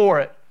credit for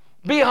it.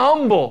 Be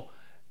humble.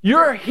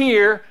 You're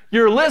here,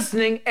 you're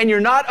listening, and you're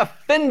not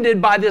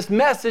offended by this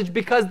message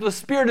because the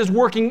Spirit is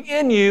working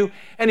in you,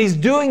 and He's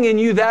doing in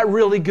you that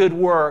really good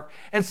work.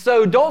 And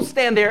so don't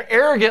stand there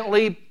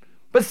arrogantly,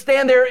 but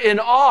stand there in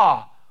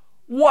awe.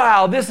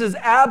 Wow, this is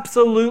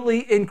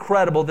absolutely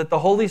incredible that the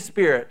Holy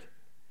Spirit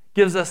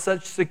gives us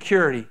such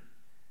security.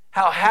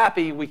 How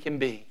happy we can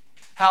be.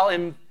 How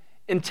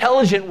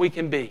intelligent we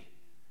can be.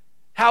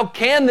 How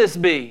can this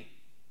be?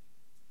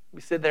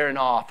 We sit there in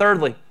awe.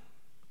 Thirdly,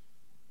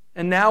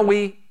 and now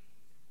we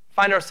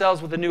find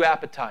ourselves with a new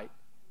appetite.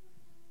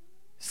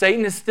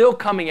 Satan is still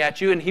coming at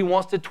you, and he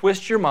wants to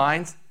twist your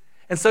minds.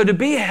 And so to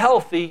be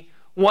healthy,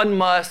 one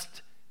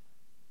must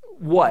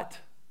what?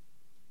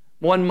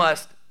 One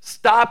must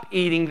stop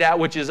eating that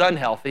which is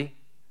unhealthy.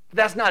 But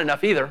that's not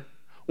enough either.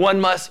 One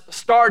must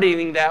start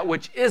eating that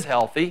which is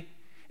healthy.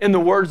 In the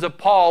words of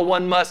Paul,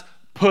 one must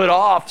put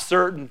off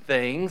certain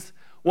things.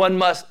 One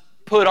must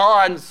put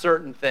on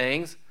certain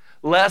things.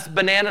 Less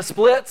banana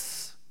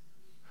splits,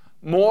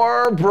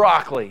 more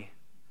broccoli.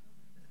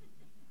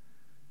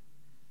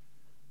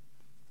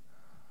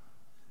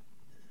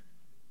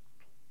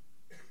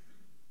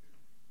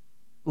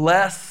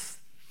 Less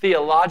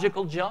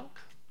theological junk,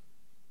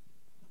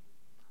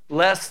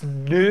 less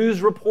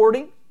news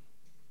reporting,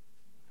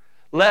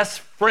 less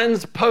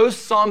friends'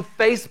 posts on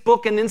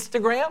Facebook and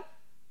Instagram,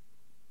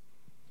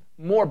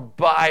 more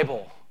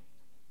Bible,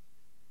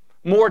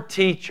 more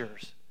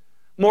teachers,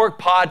 more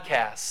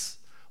podcasts,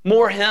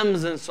 more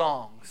hymns and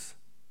songs.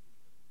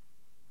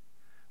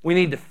 We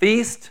need to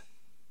feast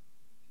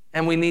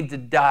and we need to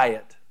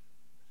diet.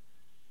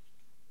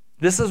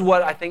 This is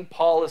what I think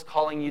Paul is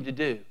calling you to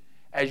do,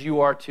 as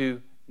you are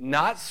to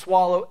not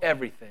swallow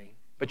everything,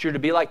 but you're to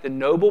be like the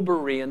noble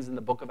Bereans in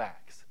the book of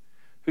Acts,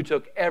 who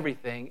took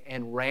everything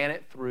and ran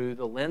it through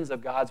the lens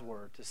of God's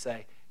word to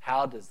say,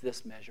 how does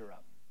this measure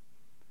up?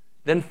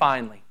 Then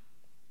finally,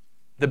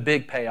 the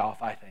big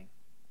payoff, I think,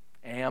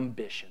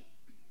 ambition.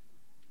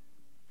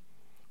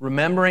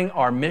 Remembering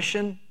our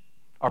mission,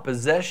 our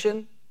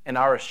possession, and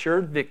our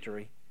assured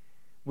victory,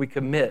 we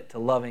commit to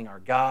loving our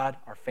God,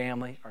 our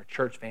family, our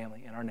church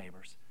family, and our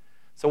neighbors.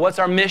 So what's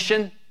our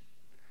mission?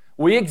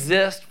 We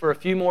exist for a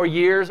few more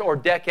years or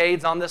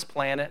decades on this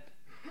planet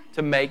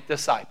to make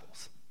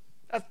disciples.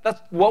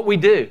 That's what we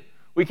do.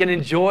 We can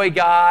enjoy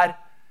God.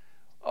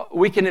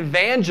 We can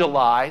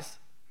evangelize.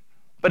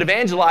 But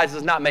evangelize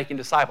is not making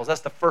disciples.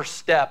 That's the first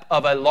step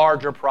of a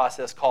larger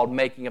process called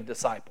making of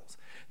disciples.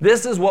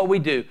 This is what we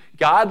do.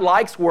 God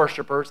likes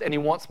worshipers, and He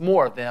wants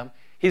more of them.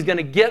 He's going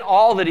to get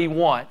all that He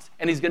wants,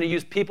 and He's going to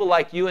use people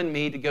like you and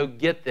me to go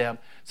get them.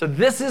 So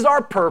this is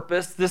our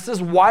purpose. This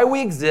is why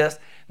we exist.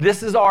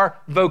 This is our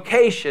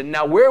vocation.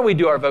 Now, where we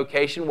do our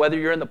vocation, whether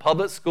you're in the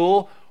public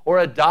school or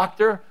a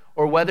doctor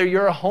or whether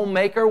you're a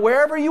homemaker,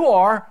 wherever you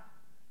are,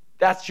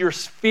 that's your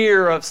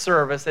sphere of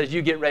service as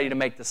you get ready to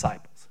make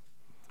disciples.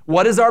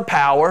 What is our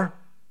power?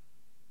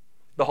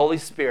 The Holy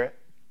Spirit.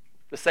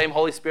 The same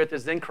Holy Spirit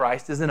that's in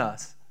Christ is in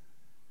us.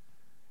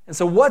 And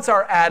so what's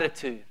our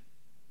attitude?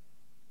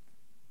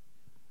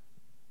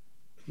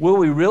 Will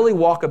we really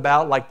walk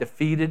about like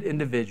defeated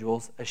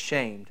individuals,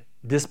 ashamed,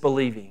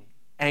 disbelieving,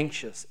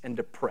 anxious, and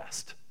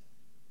depressed?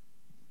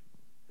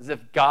 As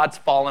if God's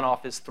fallen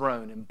off His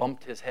throne and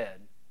bumped His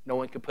head. No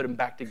one could put Him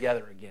back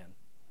together again.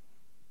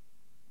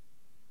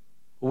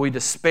 Will we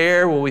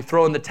despair? Will we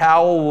throw in the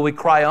towel? Will we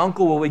cry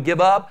uncle? Will we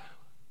give up?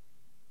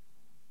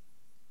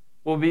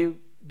 Will we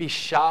be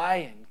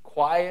shy and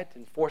quiet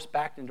and forced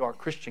back into our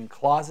Christian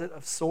closet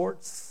of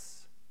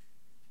sorts?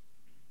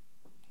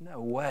 No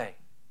way.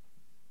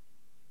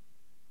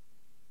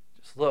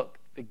 Just look,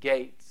 the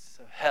gates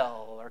of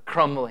hell are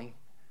crumbling.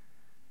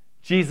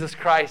 Jesus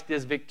Christ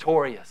is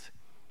victorious.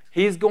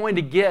 He's going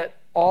to get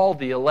all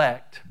the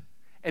elect,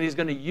 and He's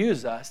going to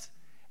use us.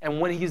 And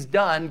when He's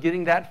done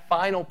getting that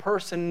final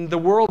person, the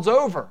world's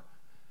over.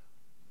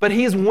 But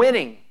He's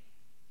winning.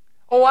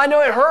 Oh, I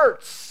know it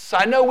hurts.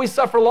 I know we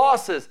suffer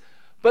losses.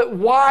 But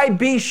why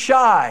be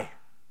shy?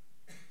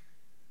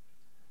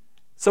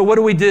 So what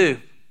do?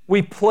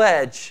 We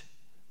pledge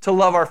to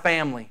love our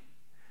family.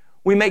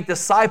 We make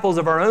disciples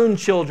of our own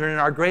children and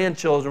our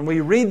grandchildren.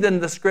 We read them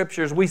the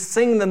scriptures. We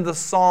sing them the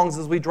songs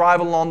as we drive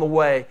along the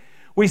way.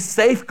 We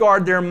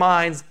safeguard their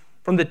minds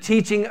from the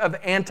teaching of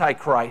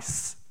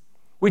antichrists.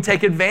 We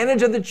take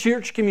advantage of the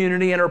church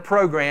community and our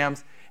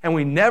programs, and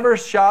we never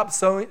stop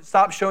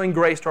showing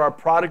grace to our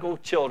prodigal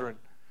children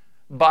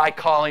by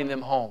calling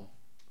them home.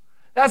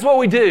 That's what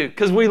we do,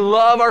 because we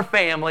love our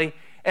family,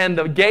 and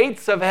the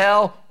gates of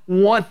hell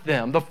want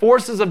them. The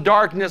forces of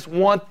darkness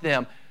want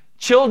them.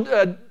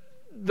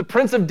 The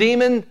prince of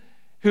demon,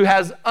 who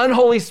has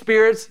unholy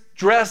spirits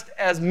dressed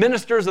as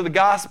ministers of the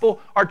gospel,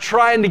 are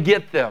trying to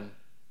get them.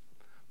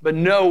 But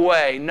no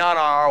way, not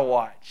on our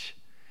watch.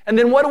 And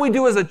then what do we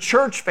do as a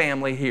church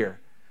family here?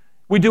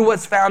 We do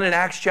what's found in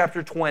Acts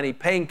chapter 20,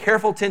 paying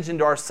careful attention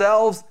to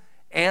ourselves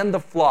and the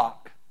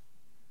flock.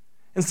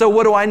 And so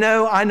what do I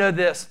know? I know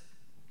this.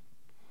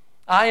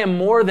 I am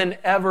more than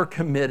ever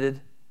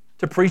committed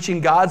to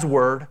preaching God's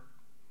word.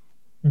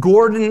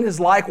 Gordon is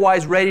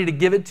likewise ready to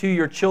give it to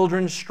your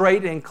children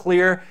straight and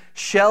clear.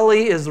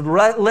 Shelley is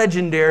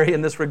legendary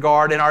in this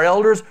regard, and our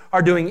elders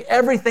are doing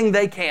everything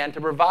they can to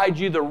provide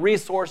you the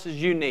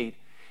resources you need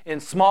in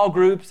small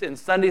groups, in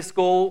Sunday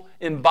school,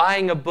 in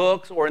buying of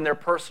books, or in their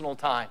personal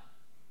time.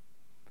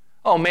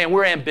 Oh man,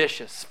 we're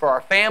ambitious for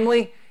our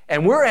family,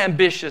 and we're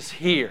ambitious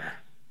here.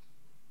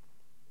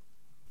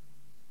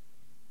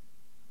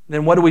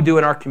 Then what do we do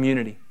in our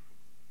community?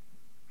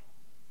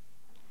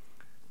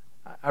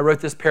 I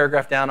wrote this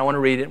paragraph down. I want to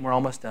read it, and we're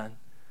almost done.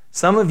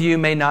 Some of you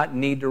may not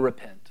need to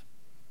repent,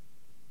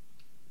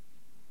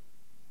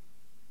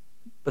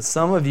 but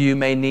some of you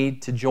may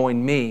need to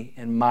join me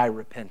in my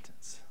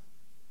repentance.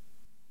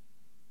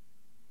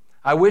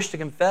 I wish to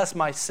confess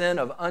my sin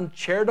of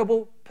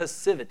uncharitable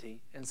passivity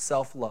and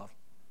self-love.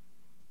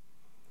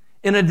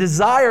 In a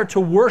desire to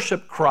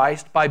worship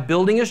Christ by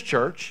building His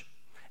church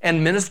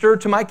and minister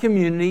to my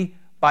community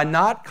by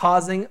not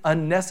causing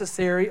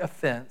unnecessary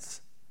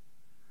offense,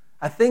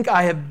 I think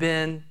I have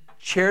been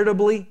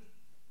uncharitably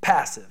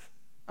passive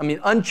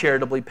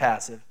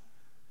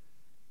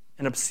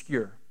and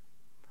obscure.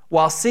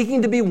 While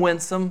seeking to be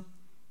winsome,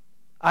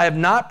 I have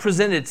not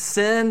presented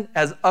sin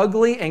as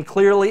ugly and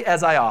clearly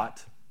as I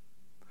ought.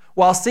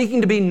 While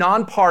seeking to be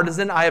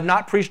nonpartisan, I have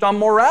not preached on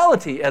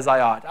morality as I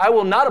ought. I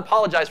will not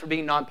apologize for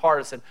being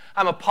nonpartisan.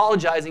 I'm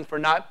apologizing for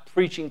not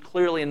preaching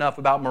clearly enough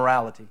about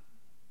morality.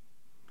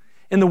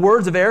 In the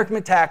words of Eric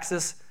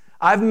Metaxas,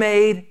 I've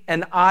made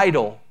an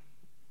idol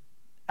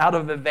out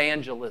of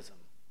evangelism.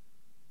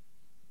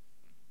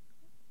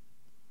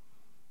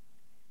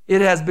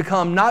 It has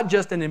become not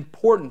just an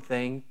important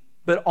thing,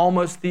 but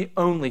almost the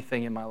only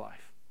thing in my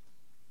life.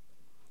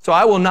 So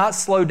I will not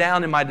slow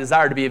down in my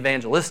desire to be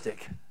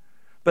evangelistic,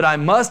 but I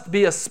must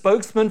be a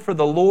spokesman for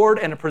the Lord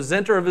and a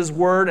presenter of His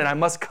Word, and I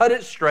must cut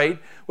it straight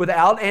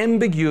without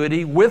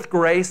ambiguity, with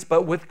grace,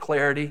 but with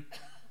clarity.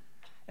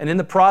 And in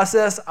the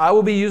process, I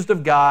will be used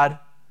of God,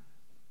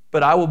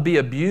 but I will be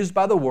abused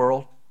by the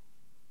world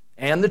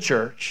and the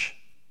church.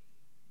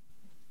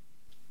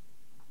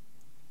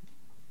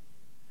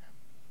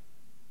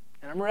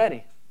 And I'm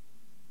ready.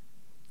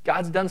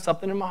 God's done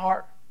something in my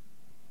heart.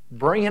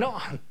 Bring it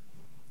on.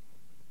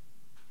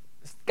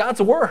 It's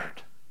God's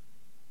Word.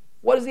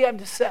 What does He have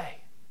to say?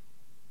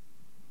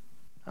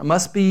 I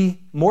must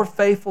be more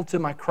faithful to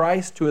my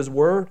Christ, to His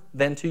Word,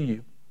 than to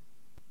you.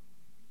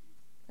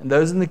 And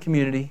those in the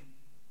community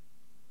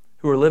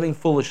who are living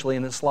foolishly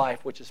in this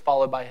life, which is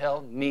followed by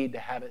hell, need to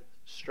have it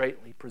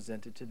straightly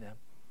presented to them.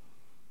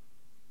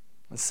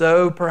 And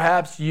so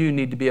perhaps you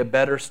need to be a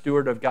better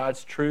steward of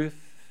God's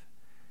truth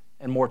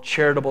and more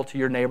charitable to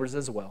your neighbors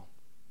as well.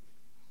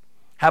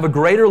 Have a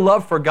greater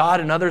love for God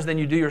and others than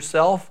you do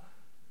yourself.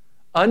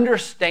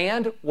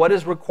 Understand what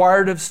is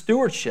required of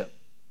stewardship.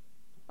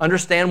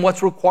 Understand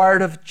what's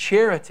required of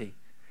charity.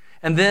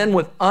 And then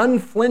with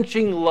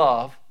unflinching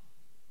love,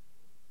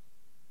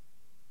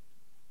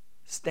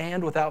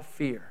 stand without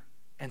fear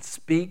and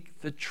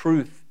speak the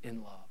truth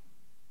in love.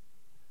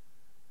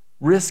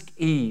 Risk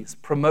ease,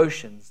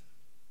 promotions,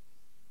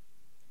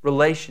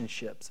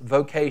 relationships,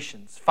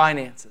 vocations,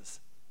 finances.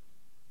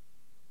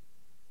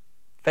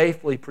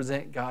 Faithfully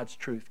present God's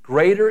truth.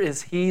 Greater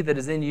is He that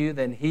is in you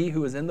than he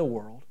who is in the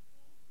world.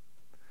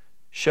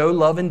 Show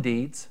love in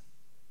deeds.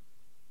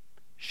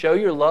 Show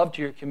your love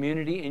to your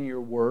community in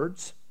your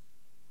words.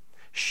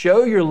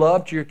 Show your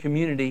love to your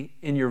community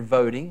in your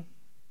voting.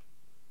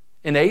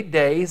 In 8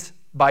 days,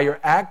 by your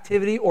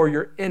activity or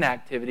your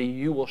inactivity,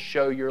 you will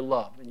show your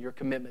love and your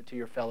commitment to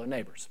your fellow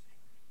neighbors.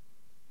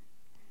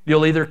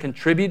 You'll either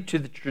contribute to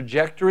the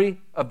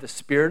trajectory of the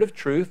spirit of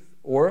truth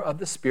or of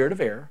the spirit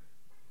of error.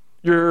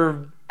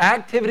 Your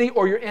activity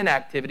or your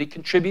inactivity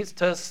contributes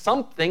to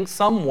something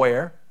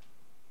somewhere.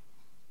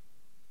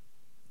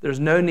 There's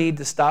no need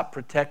to stop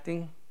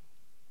protecting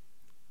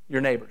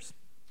your neighbors,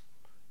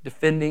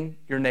 defending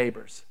your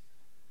neighbors,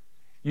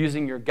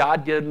 using your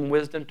God-given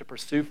wisdom to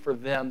pursue for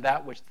them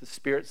that which the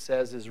Spirit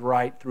says is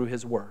right through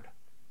His Word.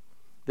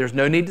 There's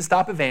no need to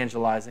stop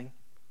evangelizing.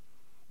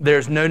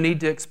 There's no need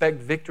to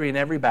expect victory in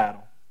every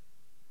battle.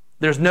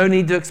 There's no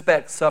need to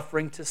expect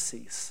suffering to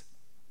cease.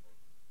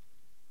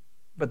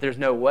 But there's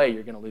no way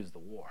you're going to lose the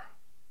war.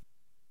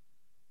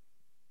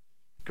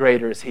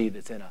 Greater is He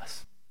that's in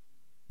us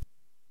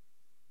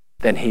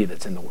than he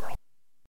that's in the world.